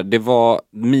så här, det var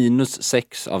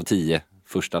 -6 av 10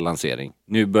 första lansering.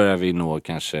 Nu börjar vi nå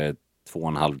kanske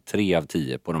 2,5-3 av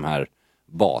 10 på de här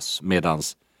bas.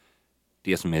 Medans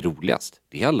det som är roligast,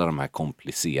 det är alla de här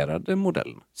komplicerade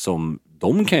modellerna. Som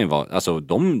de kan ju vara, alltså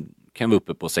de kan vara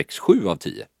uppe på 6-7 av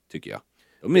 10 tycker jag.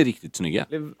 De är riktigt snygga.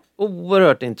 Det är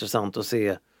oerhört intressant att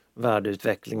se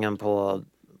värdeutvecklingen på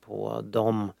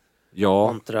dem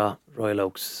kontra Royal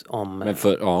Oaks om men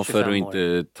för att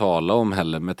inte tala om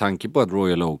heller, med tanke på att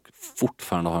Royal Oak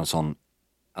fortfarande har en sån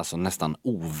alltså nästan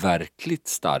overkligt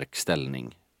stark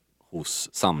ställning hos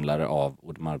samlare av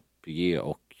Audemars Piguet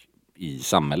och i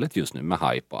samhället just nu med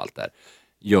hype och allt där,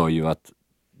 gör ju att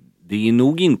det är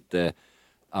nog inte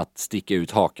att sticka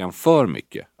ut hakan för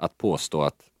mycket att påstå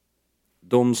att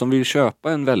de som vill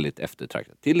köpa en väldigt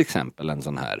eftertraktad, till exempel en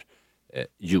sån här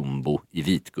jumbo i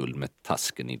vitguld med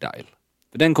Tuscany Dial,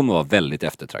 för den kommer vara väldigt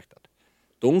eftertraktad.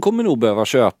 De kommer nog behöva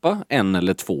köpa 1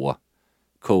 eller 2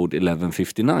 Code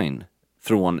 1159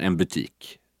 från en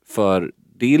butik, för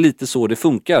det är lite så det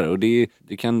funkar och det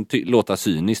kan låta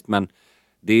cyniskt, men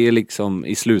det är liksom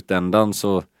i slutändan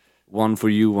så one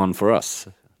for you, one for us.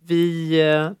 Vi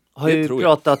har ju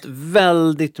pratat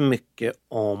väldigt mycket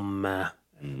om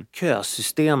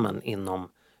kösystemen inom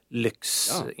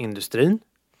lyxindustrin.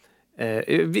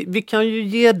 Vi kan ju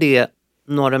ge det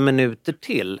några minuter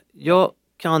till. Jag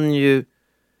kan ju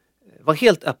vara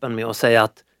helt öppen med att säga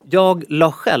att jag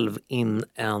la själv in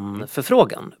en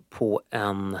förfrågan på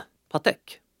en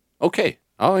Patek. Okej,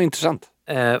 ja, intressant.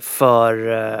 För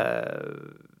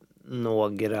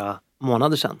några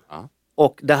månader sedan. Ja.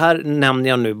 Och det här nämner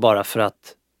jag nu bara för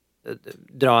att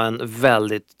dra en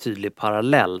väldigt tydlig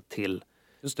parallell till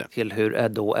hur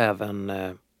då även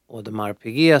Audemars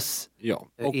Piguets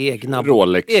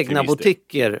egna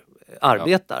butiker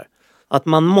arbetar. Att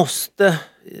man måste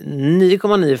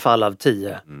 9,9 fall av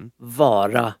 10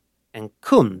 vara en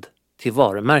kund till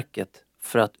varumärket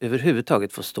för att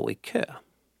överhuvudtaget få stå i kö.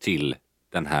 Till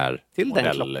den här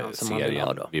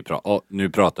modellserien. Nu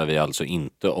pratar vi alltså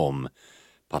inte om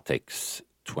Pateks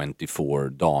 24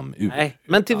 damur. Nej,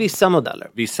 men till vissa modeller.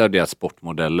 Vissa av deras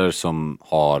sportmodeller som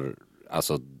har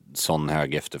alltså sån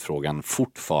hög efterfrågan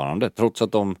fortfarande, trots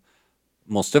att de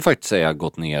måste faktiskt säga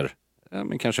gått ner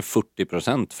men kanske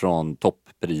 40% från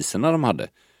topppriserna de hade.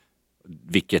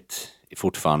 Vilket är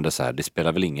fortfarande så här, det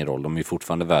spelar väl ingen roll, de är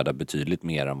fortfarande värda betydligt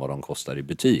mer än vad de kostar i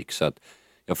butik, så att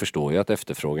jag förstår ju att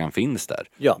efterfrågan finns där.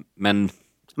 Ja. Men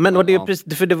och det är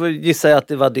precis, för det gissar jag att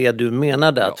det var det du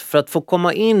menade, att för att få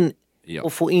komma in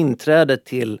och få inträde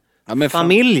till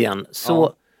familjen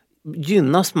så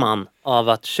gynnas man av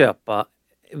att köpa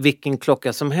vilken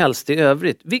klocka som helst i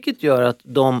övrigt, vilket gör att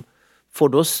de får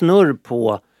då snurr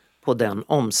på den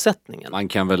omsättningen. Man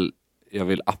kan väl, jag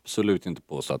vill absolut inte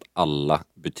påstå att alla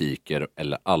butiker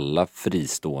eller alla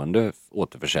fristående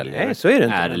återförsäljare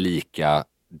är lika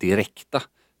direkta.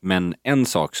 Men en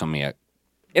sak som är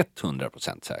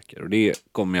 100% säker, och det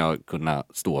kommer jag kunna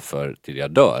stå för till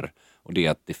jag dör, och det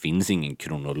är att det finns ingen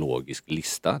kronologisk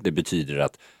lista. Det betyder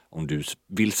att Om du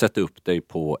vill sätta upp dig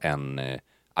på en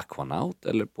Aquanaut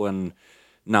eller på en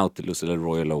Nautilus eller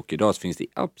Royal Oak idag, så finns det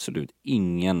absolut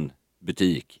ingen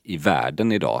butik i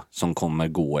världen idag som kommer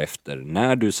gå efter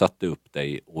när du satte upp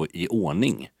dig och i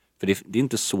ordning. För det är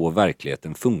inte så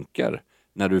verkligheten funkar.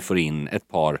 När du får in ett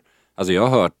par, alltså jag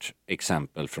har hört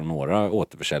exempel från några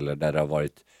återförsäljare där det har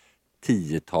varit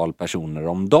 10-tal personer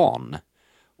om dagen.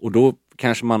 Och då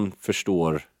kanske man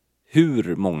förstår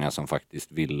hur många som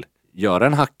faktiskt vill göra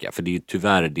en hacka. För det är ju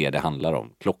tyvärr det handlar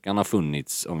om. Klockan har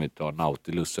funnits, om vi tar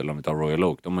Nautilus eller om vi tar Royal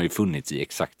Oak, de har ju funnits i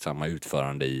exakt samma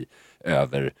utförande i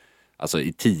över, alltså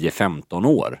i 10-15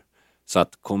 år. Så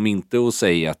att kom inte och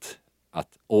säg att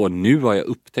nu har jag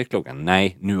upptäckt klockan.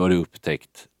 Nej, nu har du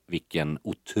upptäckt vilken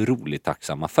otroligt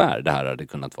tacksam affär det här hade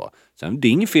kunnat vara. Sen, det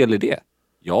är inget fel i det.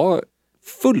 Jag har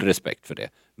full respekt för det.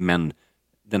 Men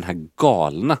den här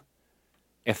galna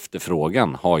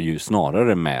efterfrågan har ju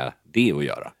snarare med det att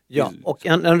göra. Ja, och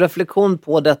en reflektion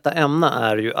på detta ämne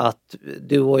är ju att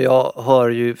du och jag hör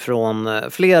ju från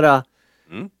flera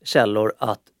källor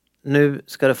att nu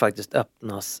ska det faktiskt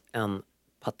öppnas en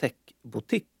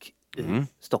Patek-butik i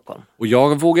Stockholm. Och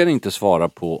jag vågar inte svara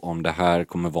på om det här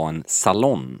kommer vara en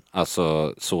salon.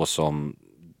 Alltså så som,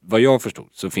 vad jag förstod,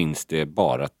 så finns det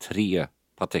bara 3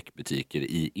 Patek-butiker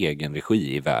i egen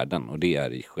regi i världen. Och det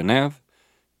är i Genève,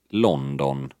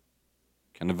 London,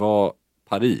 kan det vara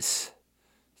Paris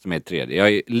som är 3:e.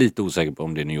 Jag är lite osäker på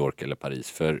om det är New York eller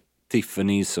Paris. För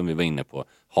Tiffany, som vi var inne på,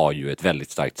 har ju ett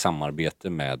väldigt starkt samarbete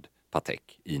med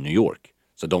Patek i New York.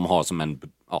 Så de har som en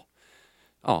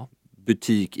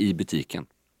butik i butiken.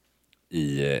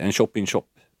 I en shop-in-shop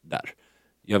där.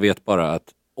 Jag vet bara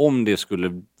att om det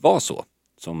skulle vara så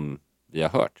som vi har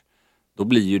hört, då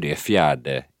blir ju det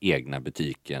 4:e egna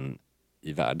butiken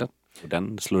i världen. Och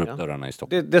den slår upp dörrarna i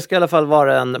Stockholm. Det ska i alla fall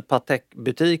vara en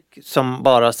Patek-butik som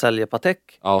bara säljer Patek.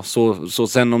 Ja, så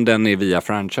sen om den är via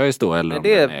franchise då eller om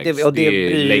det den ägs, och det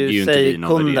lägger bryr ju inte sig vi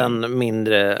någon kunden värdering.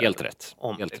 mindre Helt rätt.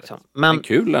 om. Helt Liksom. rätt. Men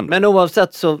kul ändå. Men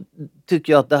oavsett så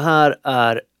tycker jag att det här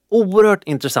är oerhört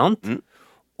intressant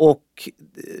och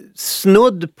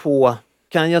snudd på,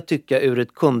 kan jag tycka, ur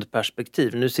ett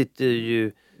kundperspektiv. Nu sitter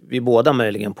ju vi båda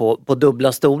möjligen på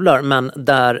dubbla stolar, men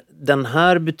där den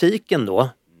här butiken då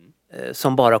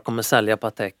som bara kommer sälja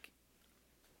Patek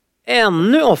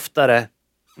ännu oftare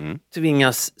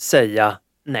tvingas säga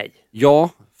nej. Ja,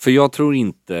 för jag tror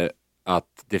inte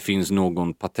att det finns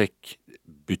någon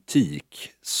Patek-butik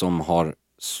som har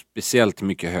speciellt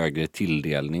mycket högre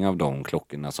tilldelning av de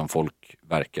klockorna som folk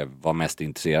verkar vara mest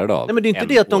intresserade av. Nej, men det är inte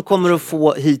det att de kommer att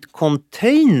få hit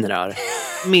containrar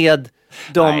med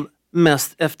de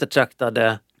mest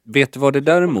eftertraktade. Vet du vad det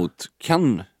däremot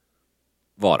kan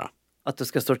vara? Att det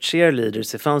ska stå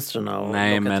cheerleaders i fönstren och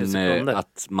locka till sig kunder.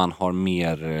 Att man har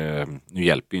mer, nu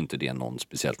hjälper ju inte det någon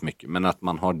speciellt mycket, men att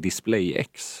man har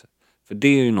DisplayX. För det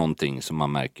är ju någonting som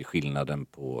man märker skillnaden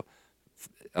på,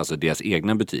 alltså deras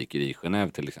egna butiker i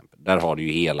Genève till exempel. Där har du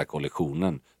ju hela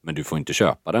kollektionen, men du får inte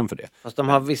köpa den för det. Fast de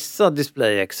har vissa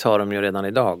DisplayX har de ju redan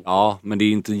idag. Ja, men det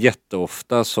är inte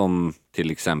jätteofta som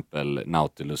till exempel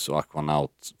Nautilus och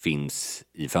Aquanaut finns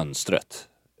i fönstret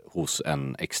hos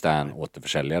en extern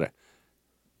återförsäljare.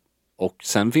 Och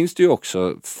sen finns det ju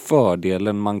också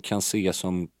fördelen man kan se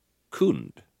som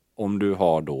kund om du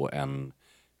har då en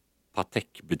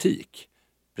Patek-butik.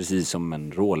 Precis som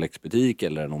en Rolex-butik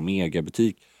eller en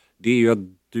Omega-butik. Det är ju att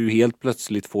du helt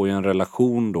plötsligt får ju en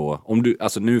relation då. Om du,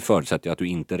 alltså nu förutsätter jag att du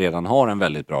inte redan har en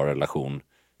väldigt bra relation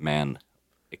med en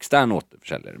extern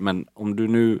återförsäljare. Men om du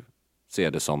nu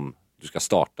ser det som du ska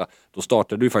starta, då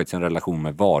startar du faktiskt en relation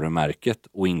med varumärket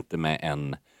och inte med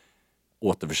en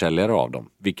återförsäljare av dem.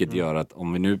 Vilket gör att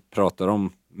om vi nu pratar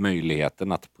om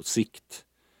möjligheten att på sikt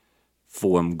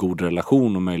få en god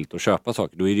relation och möjlighet att köpa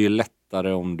saker, då är det ju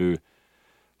lättare om du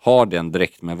har den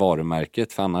direkt med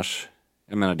varumärket. För annars,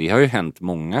 jag menar, det har ju hänt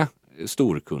många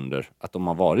storkunder att de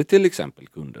har varit till exempel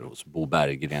kunder hos Bo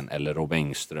Berggren eller Rob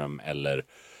Engström eller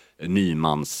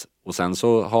Nymans, och sen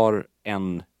så har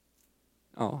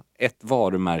ett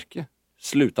varumärke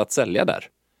slutat sälja där.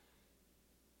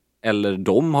 Eller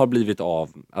de har blivit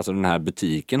av, alltså den här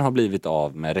butiken har blivit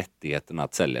av med rättigheten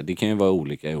att sälja. Det kan ju vara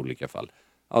olika i olika fall.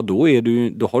 Ja, då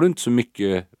har du inte så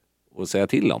mycket att säga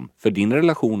till om. För din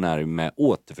relation är med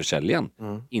återförsäljaren,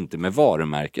 inte med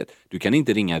varumärket. Du kan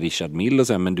inte ringa Richard Mill och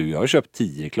säga, men du, jag har köpt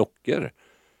 10 klockor.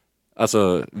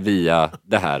 Alltså via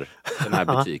den här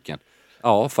butiken.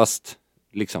 Ja, fast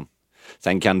liksom.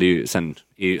 Sen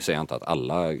säger jag inte att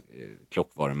alla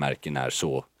klockvarumärken är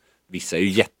så. Vissa är ju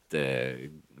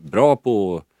jättebra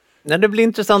på. Nej, det blir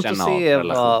intressant att se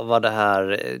vad det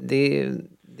här.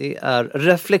 Det är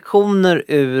reflektioner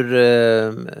ur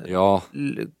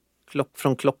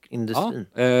från klockindustrin.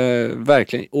 Ja,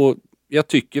 verkligen. Och jag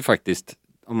tycker faktiskt,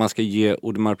 om man ska ge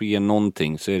Audemars Piguet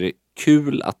någonting, så är det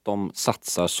kul att de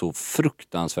satsar så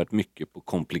fruktansvärt mycket på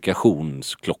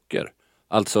komplikationsklockor.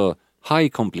 Alltså high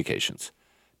complications.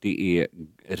 Det är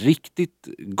riktigt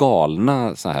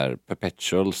galna så här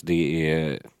perpetuals, det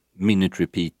är minute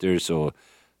repeaters och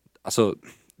alltså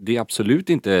det är absolut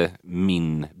inte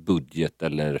min budget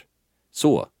eller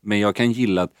så. Men jag kan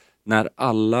gilla att när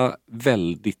alla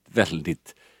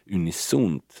väldigt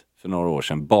unisont för några år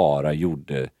sedan bara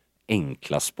gjorde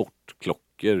enkla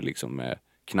sportklockor liksom med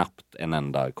knappt en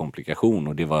enda komplikation,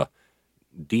 och det var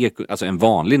det, alltså en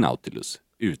vanlig Nautilus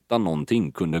utan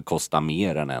någonting kunde kosta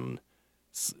mer än en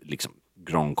liksom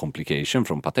Grand Complication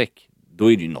från Patek.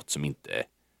 Då är det ju något som inte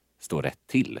står rätt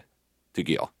till,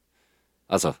 tycker jag.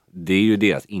 Alltså, det är ju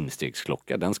deras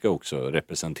instegsklocka. Den ska också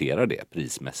representera det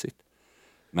prismässigt.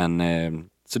 Men,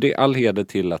 så det är all heder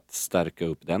till att stärka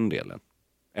upp den delen.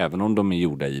 Även om de är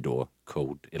gjorda i då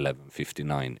Code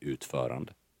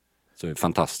 1159-utförande. Så är det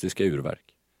fantastiska urverk.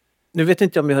 Nu vet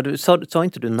inte om jag hörde, sa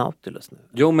inte du Nautilus nu?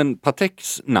 Jo, men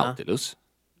Pateks Nautilus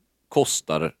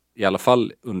kostar i alla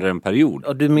fall under en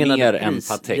period mer än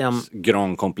Pateks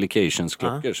Grand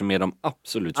Complications-klockor som är de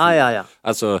absolut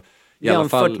Alltså, i alla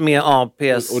fall, med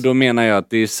APs. Och då menar jag att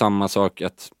det är samma sak,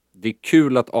 att det är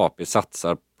kul att AP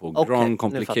satsar på Grand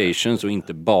Complications och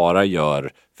inte bara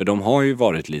gör, för de har ju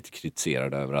varit lite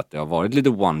kritiserade över att det har varit lite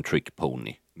one trick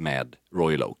pony med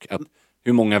Royal Oak. Att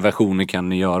hur många versioner kan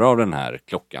ni göra av den här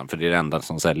klockan? För det är det enda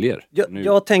som säljer.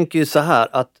 Jag tänker ju så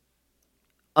här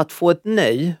att få ett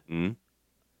nej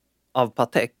av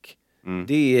Patek,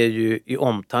 det är ju i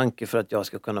omtanke för att jag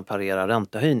ska kunna parera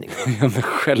räntehöjningar. Ja, men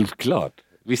självklart.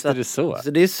 Visst är det så.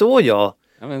 Så det är så Ja,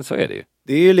 men så är det ju.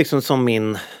 Det är ju liksom som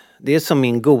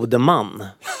min gode man.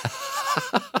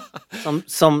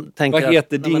 som tänker vad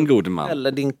heter din gode man?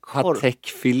 Eller din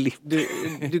Patek Philippe.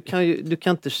 Du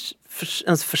kan inte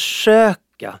ens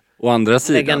försöka å andra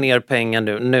sidan lägga ner pengar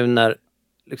nu när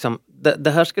liksom,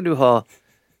 det här ska du ha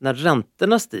när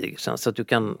räntorna stiger så att du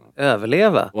kan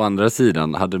överleva. Å andra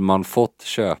sidan, hade man fått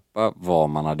köpa vad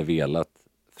man hade velat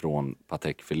från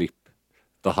Patek Philippe,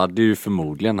 då hade ju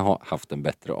förmodligen haft en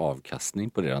bättre avkastning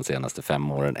på det de senaste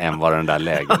 5 åren än vad den där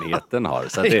lägenheten har.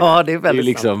 Så det, ja, det är väldigt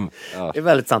liksom, sant. Ja. Det är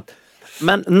väldigt sant.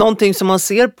 Men någonting som man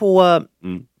ser på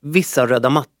vissa röda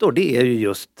mattor, det är ju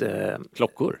just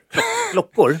klockor.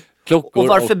 Klockor. Och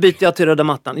varför byter jag till röda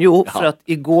mattan? Jo, för att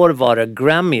igår var det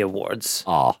Grammy Awards.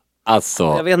 Ja, alltså.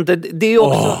 Jag vet inte, det är ju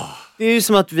också, det är ju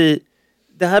som att det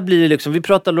här blir liksom, vi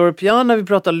pratar Loro Piana, vi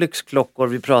pratar lyxklockor,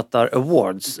 vi pratar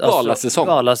awards. Galasäsong.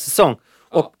 Galasäsong.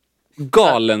 Och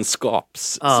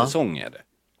galenskapssäsong är det.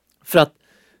 För att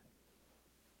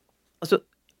alltså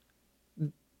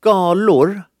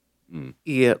galor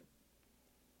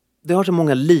det har så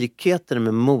många likheter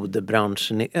med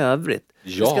modebranschen i övrigt.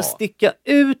 Ja. Det ska sticka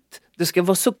ut, det ska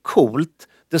vara så coolt,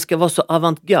 det ska vara så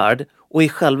avantgarde, och i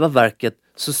själva verket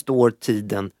så står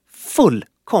tiden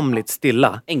fullkomligt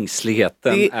stilla.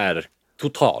 Ängsligheten är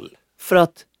total. För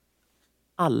att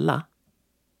alla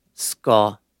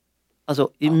ska, alltså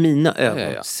i mina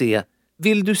ögon, se,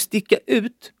 vill du sticka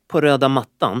ut på röda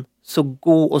mattan, så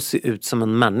gå och se ut som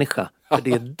en människa. För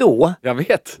det är då jag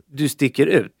vet. Du sticker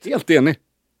ut.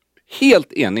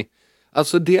 Helt enig.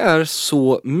 Alltså det är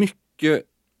så mycket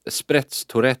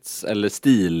sprättstourettes eller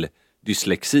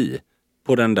stildyslexi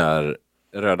på den där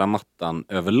röda mattan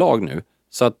överlag nu.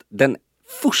 Så att den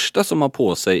första som har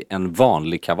på sig en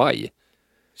vanlig kavaj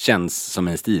känns som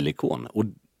en stilikon. Och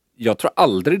jag tror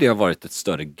aldrig det har varit ett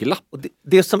större glapp. Och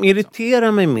det som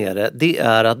irriterar mig med det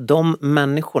är att de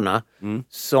människorna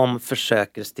som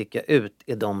försöker sticka ut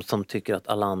är de som tycker att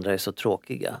alla andra är så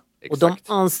tråkiga. Exakt. Och de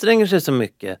anstränger sig så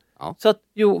mycket. Ja. Så att,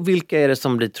 vilka är det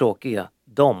som blir tråkiga?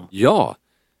 De. Ja.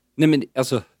 Nej men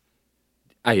alltså,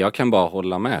 jag kan bara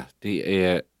hålla med. Det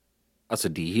är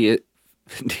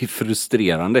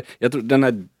frustrerande. Jag tror den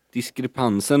här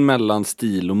diskrepansen mellan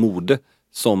stil och mode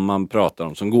som man pratar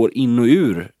om, som går in och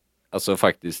ur, alltså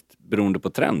faktiskt beroende på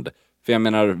trend. För jag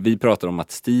menar, vi pratar om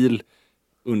att stil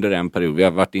under en period, vi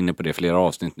har varit inne på det flera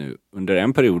avsnitt nu, under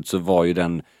en period så var ju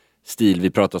den stil vi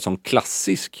pratar som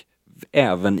klassisk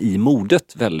även i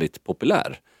modet väldigt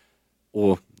populär.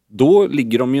 Och då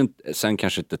ligger de ju inte, sen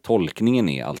kanske inte tolkningen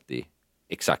är alltid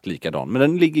exakt likadan, men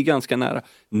den ligger ganska nära.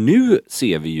 Nu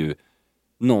ser vi ju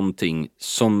någonting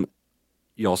som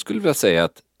jag skulle vilja säga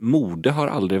att mode har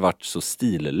aldrig varit så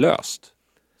stillöst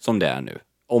som det är nu.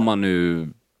 Om man nu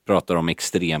pratar om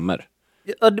extremer.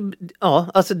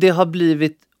 Ja, alltså det har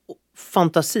blivit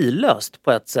fantasilöst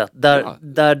på ett sätt.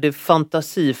 Där det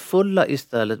fantasifulla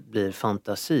istället blir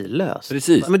fantasilöst.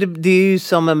 Precis. Men det är ju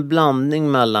som en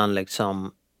blandning mellan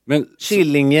liksom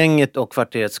Killinggänget och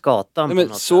Kvarteret Skatan. Nej,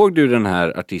 men såg du den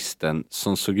här artisten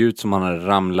som såg ut som han hade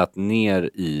ramlat ner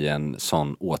i en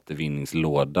sån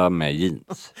återvinningslåda med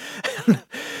jeans?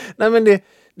 Nej, men det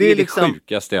är liksom det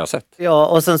sjukaste jag har sett. Ja,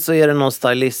 och sen så är det någon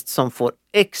stylist som får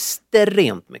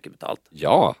extremt mycket betalt.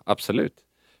 Ja, absolut.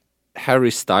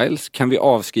 Harry Styles, kan vi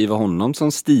avskriva honom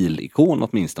som stilikon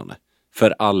åtminstone?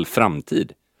 För all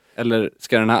framtid? Eller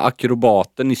ska den här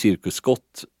akrobaten i Cirkus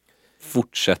Scott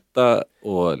fortsätta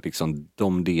och liksom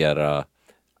domdera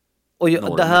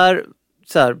och det här,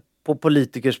 så här på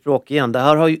politikerspråk igen, det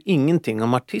här har ju ingenting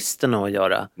om artisterna att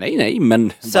göra. Nej,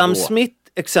 men Sam Smith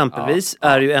exempelvis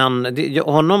är ju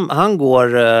han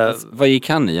går... vad gick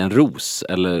han i? En ros?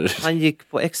 Eller? Han gick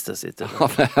på ecstasy. Typ.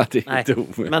 Det är inte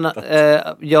men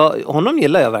honom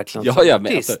gillar jag verkligen som men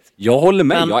artist. alltså, jag håller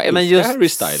med, jag älskar just Harry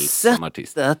Styles som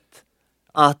artist.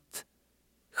 Att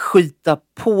skita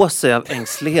på sig av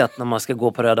ängslighet när man ska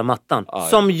gå på röda mattan.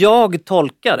 Som jag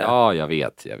tolkar det. Ja, jag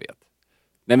vet.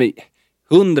 Nej, men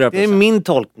 100%. Det är min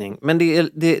tolkning, men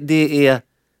det är...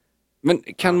 Men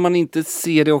kan man inte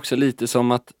se det också lite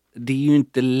som att det är ju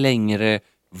inte längre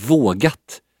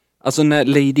vågat? Alltså när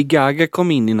Lady Gaga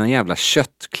kom in i någon jävla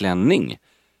köttklänning.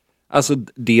 Alltså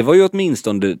det var ju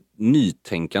åtminstone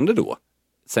nytänkande då.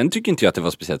 Sen tycker inte jag att det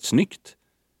var speciellt snyggt.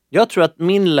 Jag tror att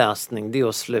min lösning det är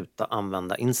att sluta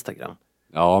använda Instagram.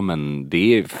 Ja, men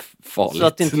det är farligt. Så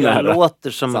att inte jag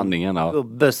låter som sanningen, en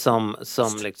gubbe som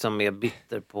liksom är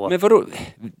bitter på... Men vadå?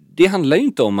 Det handlar ju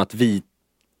inte om att vi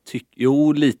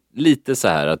Jo, lite så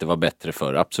här att det var bättre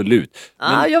förr, absolut.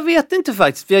 Men... jag vet inte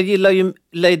faktiskt, för jag gillar ju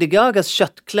Lady Gagas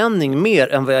köttklänning mer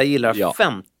än vad jag gillar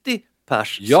 50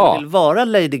 pers som vill vara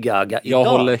Lady Gaga idag. Jag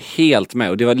håller helt med,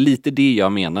 och det var lite det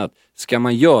jag menade. Ska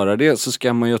man göra det så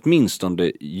ska man ju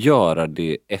åtminstone göra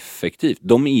det effektivt.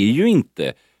 De är ju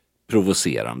inte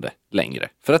provocerande längre.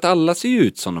 För att alla ser ju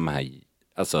ut som de här,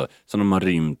 alltså som de har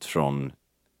rymt från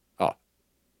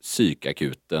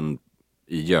psykakuten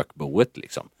i Gökboet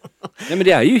liksom. Nej, men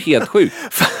det är ju helt sjukt.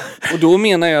 Och då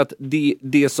menar jag att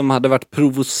det som hade varit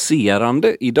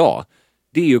provocerande idag,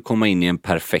 det är ju att komma in i en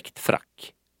perfekt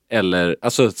frack. Eller,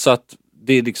 alltså så att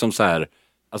det är liksom så här,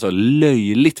 alltså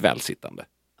löjligt välsittande.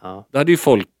 Ja. Då hade ju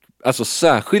folk, alltså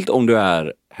särskilt om du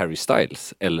är Harry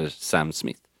Styles eller Sam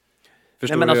Smith.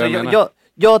 Förstår du vad jag menar?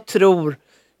 Jag tror,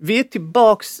 vi är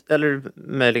tillbaks, eller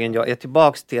möjligen jag är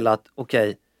tillbaks till att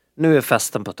okej, nu är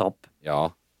festen på topp.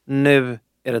 Ja. Nu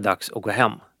är det dags att gå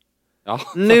hem. Ja.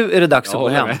 Nu är det dags att gå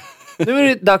hem. Nu är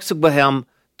det dags att gå hem,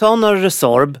 ta några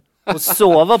Resorb och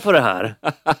sova på det här.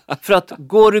 För att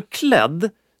går du klädd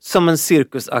som en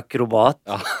cirkusakrobat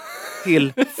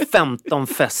till 15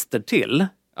 fester till.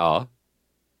 Ja.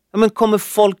 Men kommer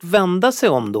folk vända sig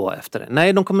om då efter det?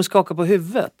 Nej, de kommer skaka på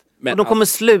huvudet. Men, och de kommer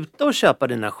sluta att köpa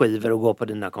dina skivor och gå på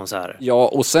dina konserter. Ja,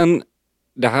 och sen,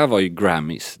 det här var ju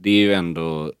Grammys. Det är ju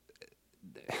ändå...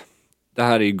 Det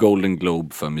här är ju Golden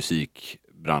Globe för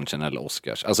musikbranschen eller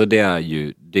Oscars. Alltså det är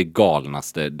ju det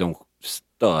galnaste, de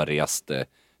störigaste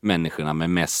människorna med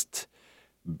mest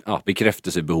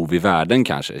bekräftelsebehov i världen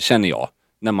kanske, känner jag,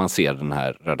 när man ser den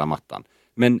här röda mattan.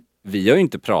 Men vi har ju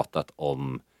inte pratat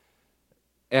om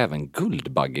även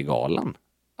Guldbaggegalan.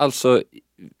 Alltså,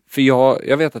 för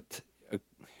jag vet att, jag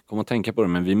kommer att tänka på det,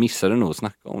 men vi missade nog att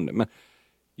snacka om det. Men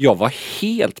jag var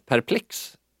helt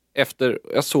perplex.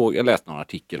 Jag läste någon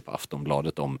artikel på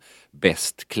Aftonbladet om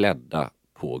bäst klädda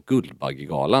på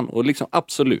Guldbaggegalan. Och liksom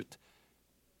absolut.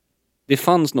 Det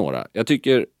fanns några. Jag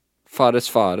tycker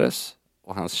Fares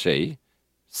och hans tjej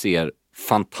ser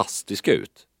fantastiska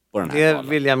ut på den här galan.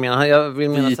 Vill jag mena. Jag vill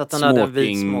minnas att han hade en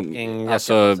vit smoking.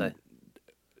 Alltså,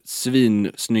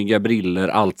 svinsnygga briller,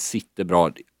 allt sitter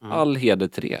bra. All heder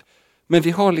till det. Men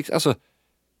vi har liksom, alltså,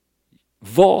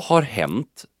 vad har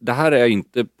hänt? Det här är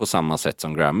inte på samma sätt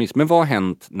som Grammys, men vad har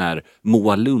hänt när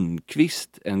Moa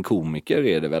Lundqvist, en komiker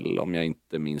är det väl om jag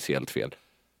inte minns helt fel,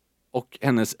 och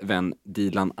hennes vän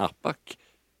Dilan Apak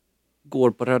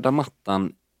går på röda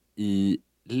mattan i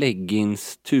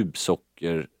leggings,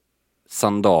 tubsocker,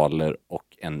 sandaler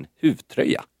och en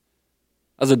huvtröja.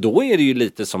 Alltså då är det ju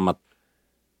lite som att...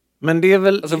 Men det är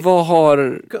väl... Alltså vad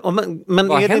har... Men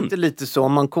vad är det hänt? inte lite så,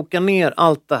 om man kokar ner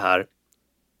allt det här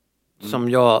som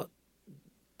jag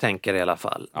tänker i alla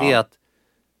fall. Ja. Det är att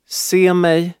se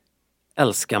mig,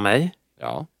 älska mig,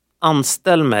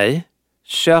 anställ mig,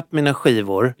 köp mina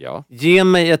skivor, ge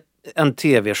mig en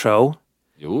tv-show,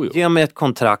 ge mig ett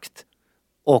kontrakt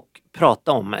och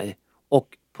prata om mig.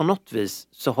 Och på något vis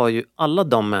så har ju alla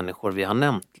de människor vi har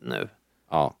nämnt nu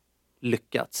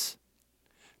lyckats.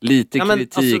 Lite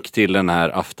kritik till den här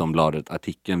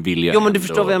Aftonbladet-artikeln vill jag Jo, men ändå. du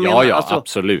förstår vad jag menar. Ja,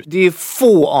 absolut. Det är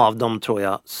få av dem, tror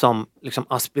jag, som liksom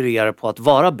aspirerar på att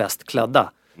vara bäst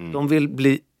klädda. De vill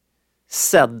bli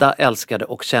sedda, älskade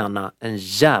och tjäna en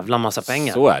jävla massa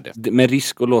pengar. Så är det. Med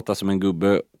risk att låta som en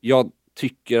gubbe. Jag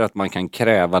tycker att man kan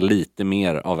kräva lite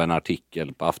mer av en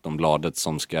artikel på Aftonbladet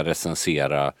som ska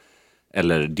recensera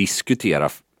eller diskutera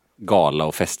gala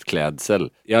och festklädsel.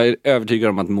 Jag är övertygad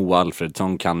om att Moa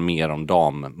Alfredsson kan mer om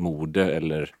dammode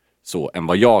eller så än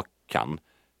vad jag kan.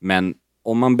 Men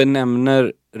om man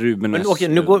benämner Ruben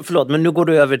Östlund... nu går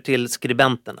du över till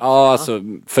skribenten. Ja, alltså,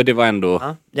 för det var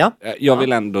ändå... Ja. Jag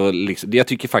vill ändå liksom... Jag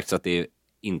tycker faktiskt att det är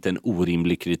inte en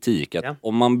orimlig kritik. Att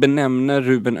om man benämner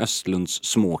Ruben Östlunds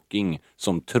smoking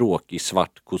som tråkig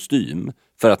svart kostym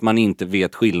för att man inte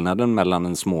vet skillnaden mellan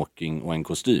en smoking och en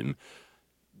kostym,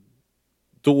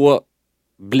 då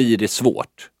blir det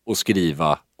svårt att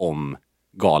skriva om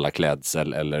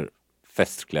galaklädsel eller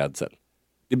festklädsel.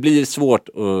 Det blir svårt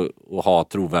att ha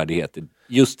trovärdighet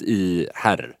just i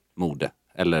herrmode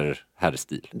eller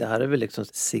herrstil. Det här är väl liksom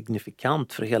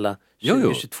signifikant för hela Jo.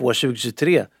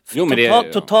 2022-2023. Jo,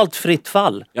 men Totalt fritt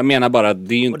fall. Jag menar bara att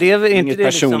det är ju inte, inget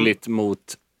personligt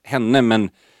mot henne, men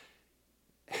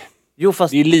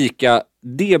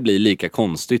det blir lika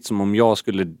konstigt som om jag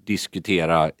skulle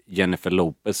diskutera Jennifer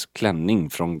Lopez klänning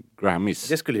från Grammys.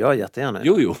 Det skulle jag jättegärna.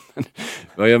 Jo.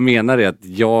 Vad jag menar är att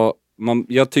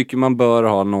jag tycker man bör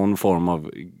ha någon form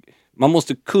av... Man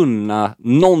måste kunna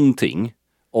någonting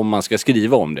om man ska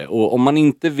skriva om det. Och om man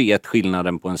inte vet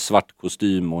skillnaden på en svart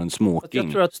kostym och en smoking...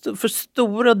 Jag tror att för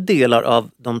stora delar av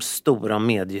de stora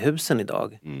mediehusen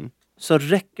idag så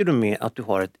räcker du med att du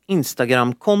har ett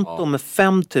Instagram-konto med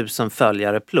 5000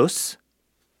 följare plus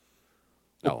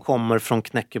och kommer från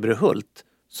Knäckebröhult,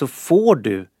 så får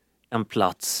du en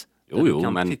plats där du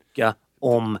kan tycka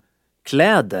om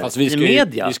kläder i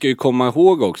media. Vi ska ju komma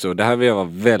ihåg också, det här vill jag vara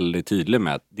väldigt tydlig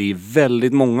med, att det är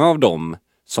väldigt många av dem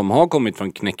som har kommit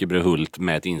från Knäckebröhult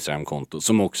med ett Instagram-konto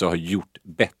som också har gjort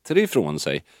bättre ifrån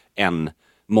sig än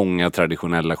många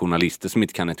traditionella journalister som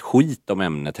inte kan ett skit om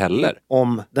ämnet heller.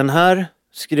 Om den här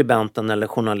skribenten eller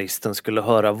journalisten skulle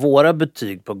höra våra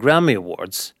betyg på Grammy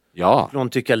Awards, för de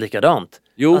tycker likadant.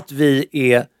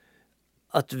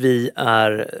 Att vi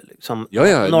är liksom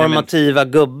normativa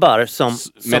gubbar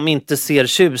som inte ser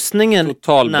tjusningen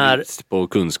brist på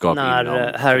kunskap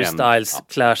när Harry Styles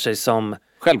klär sig som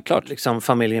självklart liksom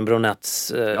familjen Bronetts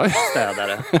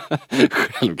städare.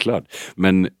 Självklart.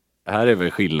 Men här är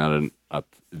väl skillnaden att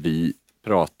vi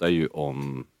pratar ju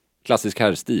om klassisk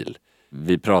herrstil.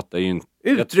 Vi pratar ju inte...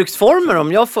 Uttrycksformer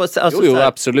om jag får... Alltså, jo,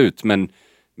 absolut.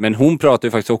 Men hon pratar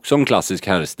ju faktiskt också om klassisk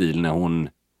herrstil när hon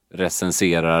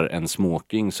recenserar en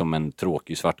smoking som en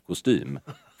tråkig svart kostym.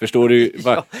 Förstår du?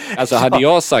 Alltså hade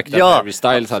jag sagt att Harry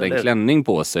Styles hade en klänning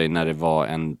på sig när det var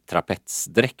en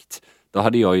trapetsdräkt, då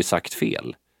hade jag ju sagt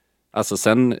fel. Alltså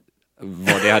sen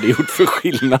vad det hade gjort för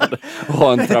skillnad att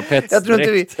ha en trapetsdräkt. Jag tror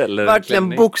inte vi verkligen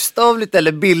bokstavligt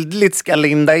eller bildligt ska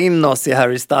linda in oss i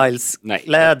Harry Styles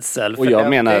klädsel. Och jag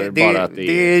menar bara att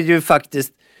det är ju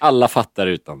faktiskt... Alla fattar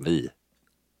utan vi.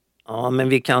 Ja, men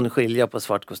vi kan skilja på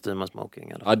svart kostym och smoking.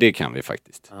 Eller? Ja, det kan vi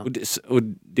faktiskt. Ja. Och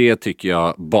det tycker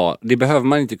jag det behöver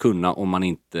man inte kunna om man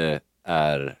inte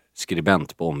är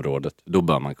skribent på området. Då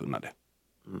bör man kunna det.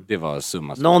 Det var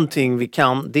summa. Någonting vi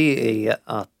kan, det är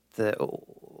att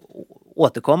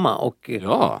återkomma och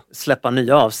släppa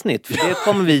nya avsnitt. För det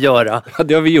kommer vi göra. Ja,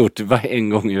 det har vi gjort en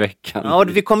gång i veckan. Ja,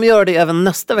 vi kommer göra det även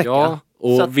nästa vecka. Ja,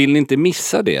 och vill ni inte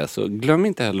missa det så glöm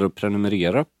inte heller att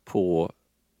prenumerera på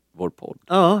vår podd.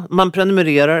 Ja, man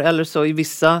prenumererar eller så i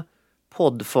vissa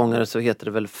poddfångare så heter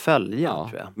det väl följa,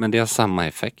 tror jag. Men det har samma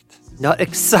effekt. Ja,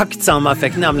 exakt samma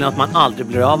effekt, nämligen att man aldrig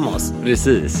blir av med oss.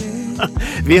 Precis.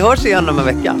 Vi hörs igen om en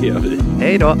vecka. Det gör vi.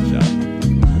 Hej då. Tja.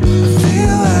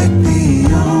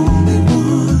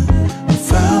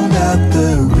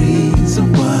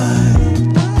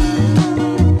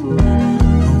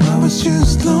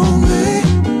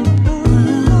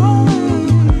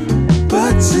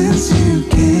 Since you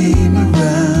came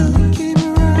around, I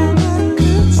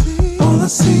could see all I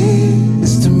see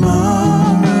is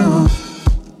tomorrow.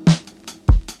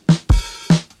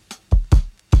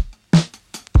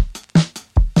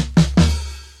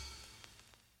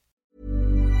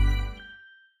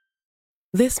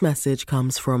 This message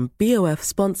comes from BOF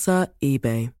sponsor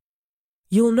eBay.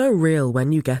 You'll know real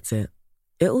when you get it.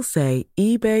 It'll say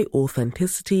eBay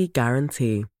Authenticity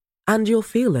Guarantee. And you'll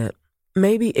feel it.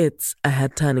 Maybe it's a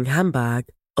head-turning handbag,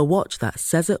 a watch that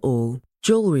says it all,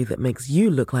 jewelry that makes you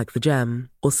look like the gem,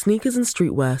 or sneakers and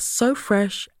streetwear so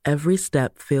fresh every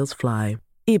step feels fly.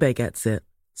 eBay gets it.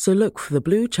 So look for the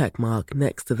blue check mark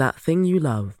next to that thing you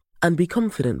love and be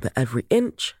confident that every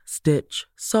inch, stitch,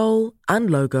 sole, and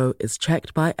logo is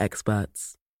checked by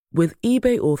experts. With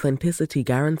eBay Authenticity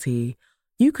Guarantee,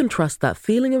 you can trust that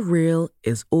feeling of real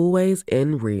is always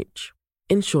in reach.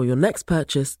 Ensure your next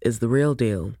purchase is the real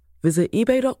deal. Visit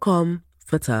ebay.com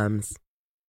for terms.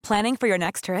 Planning for your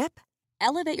next trip?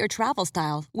 Elevate your travel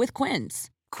style with Quince.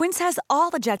 Quince has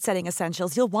all the jet-setting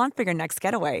essentials you'll want for your next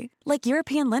getaway, like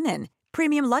European linen,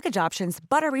 premium luggage options,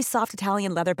 buttery soft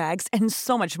Italian leather bags, and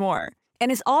so much more.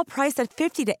 And is all priced at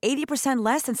 50 to 80%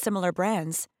 less than similar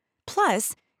brands.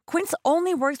 Plus, Quince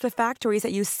only works with factories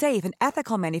that use safe and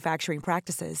ethical manufacturing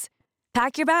practices.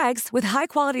 Pack your bags with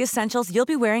high-quality essentials you'll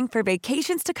be wearing for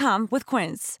vacations to come with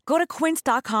Quince. Go to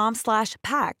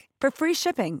quince.com/pack for free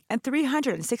shipping and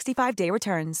 365-day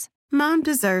returns. Mom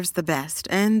deserves the best,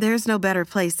 and there's no better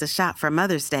place to shop for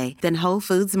Mother's Day than Whole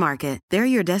Foods Market. They're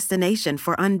your destination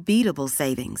for unbeatable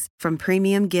savings, from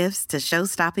premium gifts to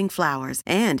show-stopping flowers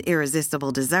and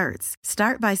irresistible desserts.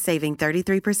 Start by saving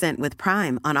 33% with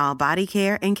Prime on all body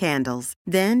care and candles.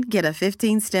 Then get a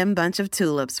 15-stem bunch of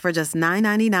tulips for just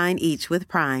 $9.99 each with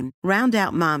Prime. Round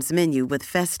out Mom's menu with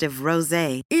festive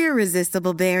rosé,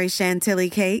 irresistible berry chantilly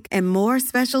cake, and more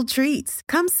special treats.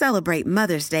 Come celebrate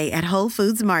Mother's Day at Whole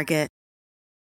Foods Market.